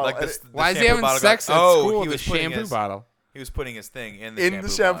shampoo bottle. Like and this, it- the Why is he shampoo having bottle sex got, at oh, school he with was a putting shampoo his, bottle? He was putting his thing in in the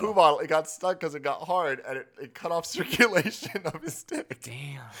shampoo bottle. bottle. It got stuck because it got hard and it cut off circulation of his dick.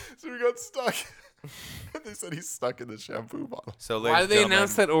 Damn. So he got stuck. They said he's stuck in the shampoo bottle. So Why did they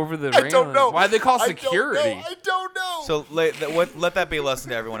announce that over the I don't railing? know. Why did they call I don't security? know. I don't know. So let that be a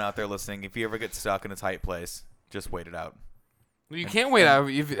lesson to everyone out there listening. If you ever get stuck in a tight place, just wait it out. You can't wait out.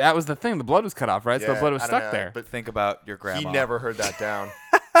 If that was the thing. The blood was cut off, right? So the blood was I don't stuck know, there. But Think about your grandma. he never heard that down.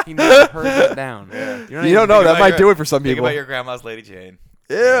 He never heard that down. Yeah. You don't know. That about might your- do it for some Think people. about your grandma's Lady Jane.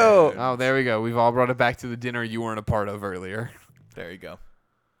 Ew. Oh, there we go. We've all brought it back to the dinner you weren't a part of earlier. There you go.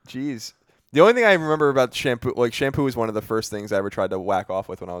 Jeez. The only thing I remember about shampoo, like shampoo, was one of the first things I ever tried to whack off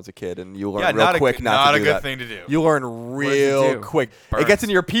with when I was a kid, and you learn real quick not to do a good that. thing to do. You learn does it real do? quick. Burns. It gets in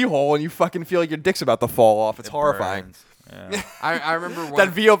your pee hole, and you fucking feel like your dick's about to fall off. It's horrifying. Burns. Yeah. I remember when,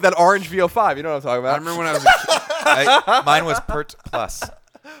 That orange VO5. You know what I'm talking about? I remember when I was a kid. Mine was Pert Plus.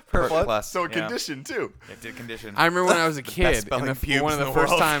 Pert Plus. So yeah. conditioned too. It did condition. I remember when I was a kid, spelling and pubes one of in the the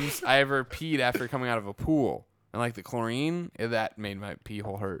first world. times I ever peed after coming out of a pool, and like the chlorine, that made my pee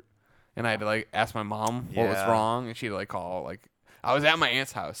hole hurt, and I had to like ask my mom what was Yeah. wrong, and she had to like call like I was at my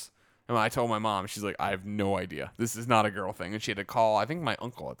aunt's house, and when I told my mom, she's like, I have no idea, this is not a girl thing, and she had to call I think my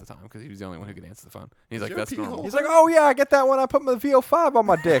uncle at the time because he was the only one who could answer the phone. And he's like, your that's pee normal. hole He's like, oh yeah, I get that when I put my VO5 on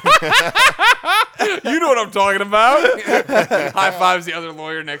my dick. You know what I'm talking about. High fives the other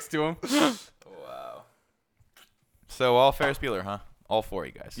lawyer next to him. Wow. So all Ferris Bueller, huh? All four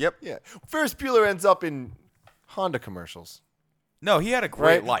of you guys. Yep. Yeah. Ferris Bueller ends up in Honda commercials. No, he had a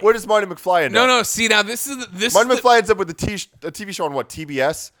great Right? life. Where does Marty McFly end up? No. See now, this is Marty McFly ends up with a TV show on what?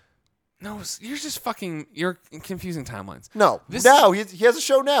 TBS? No, you're just fucking. You're confusing timelines. No. This Now he has a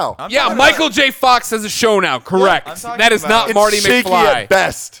show now. I'm Yeah, talking Michael about- J. Fox has a show now. Correct. I'm talking That is about- not It's Marty shaky McFly. at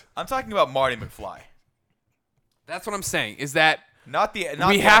best. I'm talking about Marty McFly. That's what I'm saying. Is that Not we the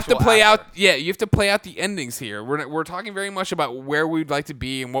have to actual play actor. out. Yeah, you have to play out the endings here. We're talking very much about where we'd like to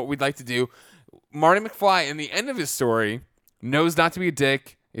be and what we'd like to do. Marty McFly, in the end of his story, knows not to be a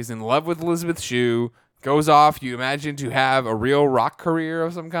dick. Is in love with Elizabeth Shue. Goes off. You imagine to have a real rock career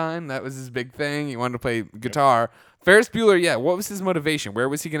of some kind. That was his big thing. He wanted to play guitar. Ferris Bueller. Yeah. What was his motivation? Where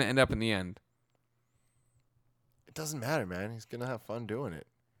was he going to end up in the end? It doesn't matter, man. He's gonna have fun doing it.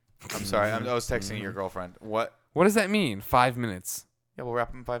 I'm sorry. I was texting your girlfriend. What? What does that mean? 5 minutes. Yeah, we'll wrap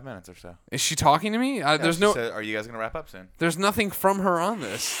up in 5 minutes or so. Is she talking to me? There's She no. said, are you guys gonna wrap up soon? There's nothing from her on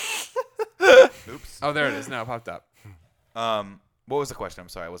this. Oops. Oh, there it is. Now it popped up. What was the question? I'm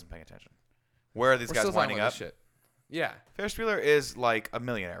sorry, I wasn't paying attention. Where are these We're guys still talking winding about up? this shit. Yeah. Ferris Bueller is like a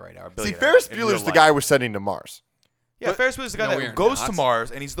millionaire right now. A See, billionaire Ferris in real Bueller's the life. guy we're sending to Mars. Yeah, Ferris Bueller's the guy No, we that are goes not. to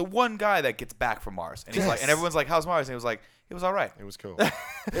Mars, and he's the one guy that gets back from Mars. And he's like, and everyone's like, "How's Mars?" And he was like, "It was all right." It was cool.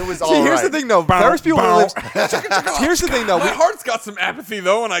 It was all See, right. here's the thing though. Ferris Bueller lives. Here's the thing though. My heart's got some apathy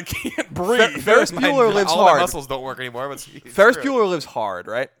though, and I can't breathe. Ferris Bueller lives all my hard. muscles don't work anymore. But Ferris Bueller lives hard,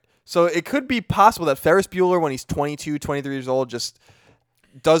 right? So it could be possible that Ferris Bueller, when he's 22, 23 years old, just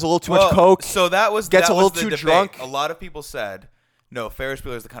does a little too much coke. So that was gets that a little was the too debate. drunk. A lot of people said, "No, Ferris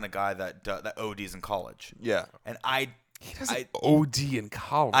Bueller's the kind of guy that ODs in college." Yeah. And I OD in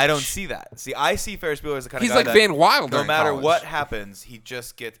college. I don't see that. See, I see Ferris Bueller as the kind He's of guy like that Van Wilder. no in matter college. what happens, he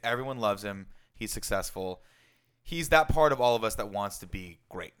just gets everyone loves him. He's successful. He's that part of all of us that wants to be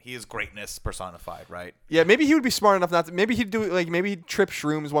great. He is greatness personified, right? Yeah, maybe he would be smart enough not to. Maybe he'd do like maybe he'd trip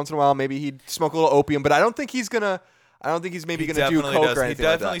shrooms once in a while. Maybe he'd smoke a little opium. But I don't think he's gonna. I don't think he's maybe He gonna do definitely coke does. or He anything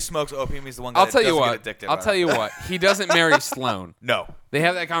like definitely that. smokes opium. He's the one guy I'll that tell you doesn't what. get addicted. I'll by tell it. you what. He doesn't marry Sloane. No. They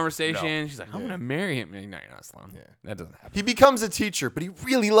have that conversation. No. She's like, I'm gonna marry him. No, you're not Sloane. Yeah. That doesn't happen. He becomes a teacher, but he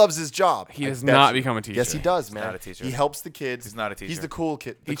really loves his job. He I does bet not you. become a teacher. Yes, he does, man. not a teacher. He helps the kids. He's not a teacher. He's the cool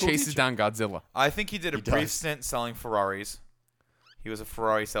kid. the He cool chases teacher. down Godzilla. I think he did a He brief does. stint selling Ferraris. He was a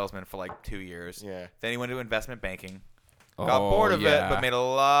Ferrari salesman for like 2 years. Yeah. Then he went to investment banking. Got Oh, bored of yeah. it, but made a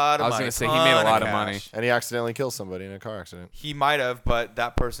lot of I was money. gonna say he made a Ton lot of cash. money. And he accidentally kills somebody in a car accident. He might have, but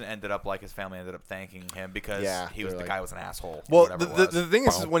that person ended up like his family ended up thanking him because Yeah, he was they're the like- guy was an asshole. Well, or whatever it was. the thing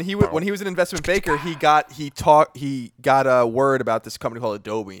is when he was an investment banker, he got a word about this company called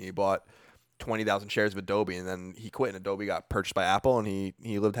Adobe. And he bought 20,000 shares of Adobe, and then he quit. And Adobe got purchased by Apple, and he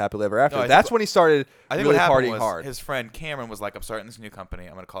lived happily ever after. No, I That's think- when he started I think really what happened partying was hard. his friend Cameron was like, "I'm starting this new company.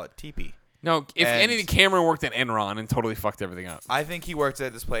 I'm going to call it TP." No, if And- Andy Cameron worked at Enron and totally fucked everything up. I think he worked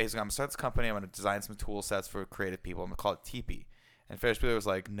at this place. He's like, "I'm going to start this company. I'm going to design some tool sets for creative people. I'm going to call it TP." And Ferris Bueller was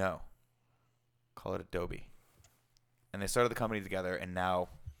like, "No, call it Adobe." And they started the company together, and now,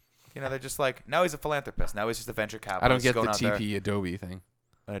 they're just like, now he's a philanthropist. Now he's just a venture capitalist. I don't get the going out there. TP Adobe thing.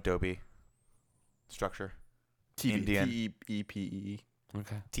 An Adobe structure. TP, Indian. TEPE.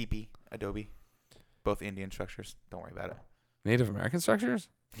 Okay. TP, Adobe. Both Indian structures. Don't worry about it. Native American structures?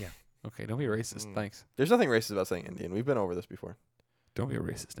 Yeah. Okay, don't be racist. Thanks. There's nothing racist about saying Indian. We've been over this before. Don't be a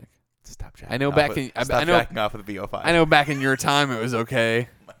racist, Nick. Stop jacking I know off back with- in I stop know jacking off with the VO5. I know back in your time it was okay.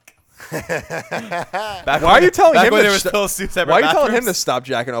 Back Why are you telling back him when to there was st- still separate Why are you telling him to bathrooms? stop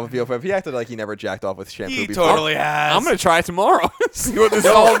jacking off with VO5? He acted like he never jacked off with shampoo He before. totally has. I'm gonna try it tomorrow. See what this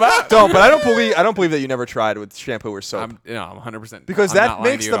is all about. Don't, but I don't believe that you never tried with shampoo or soap. I'm 100% Because I'm that not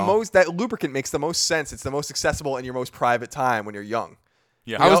lying makes to you the at all. most, that lubricant makes the most sense. It's the most accessible in your most private time when you're young.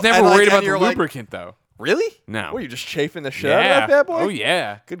 Yeah. I was know, never and like- worried and about the you're like- lubricant though. Really? No. What, you just chafing the shit out of that bad boy? Oh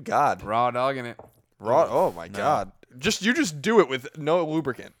yeah. Good God. Raw dogging it. Raw. Oh my God. You just do it with no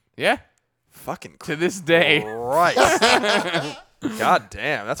lubricant. Yeah. Fucking To this day. Christ. God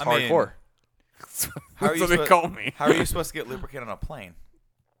damn, that's I mean, hardcore. How are That's you what they supposed- call me. How are you supposed to get lubricant on a plane?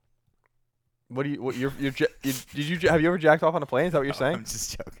 What do you? What have you ever jacked off on a plane? Is that what you're saying? I'm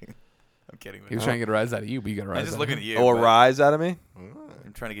just joking. I'm kidding. He was trying to get a rise out of you, but you got a rise I'm just out looking of at him. you. Oh, a but rise out of me?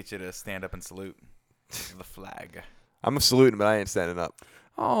 I'm trying to get you to stand up and salute the flag. I'm saluting, but I ain't standing up.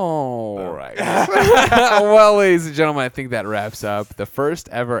 All right. Well, ladies and gentlemen, I think that wraps up the first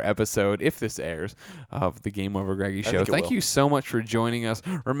ever episode, if this airs, of the Game Over Greggy show. think it Thank will. you so much for joining us.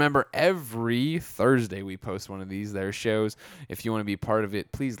 Remember, every Thursday we post one of these there shows. If you want to be part of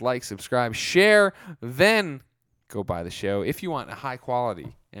it, please like, subscribe, share, then go buy the show. If you want a high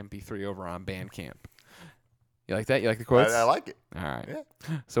quality MP3 over on Bandcamp. You like that? You like the quotes? I like it. All right.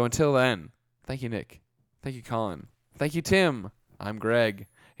 Yeah. So until then, thank you, Nick. Thank you, Colin. Thank you, Tim. I'm Greg,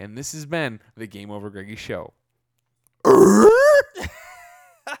 and this has been the Game Over Greggy Show.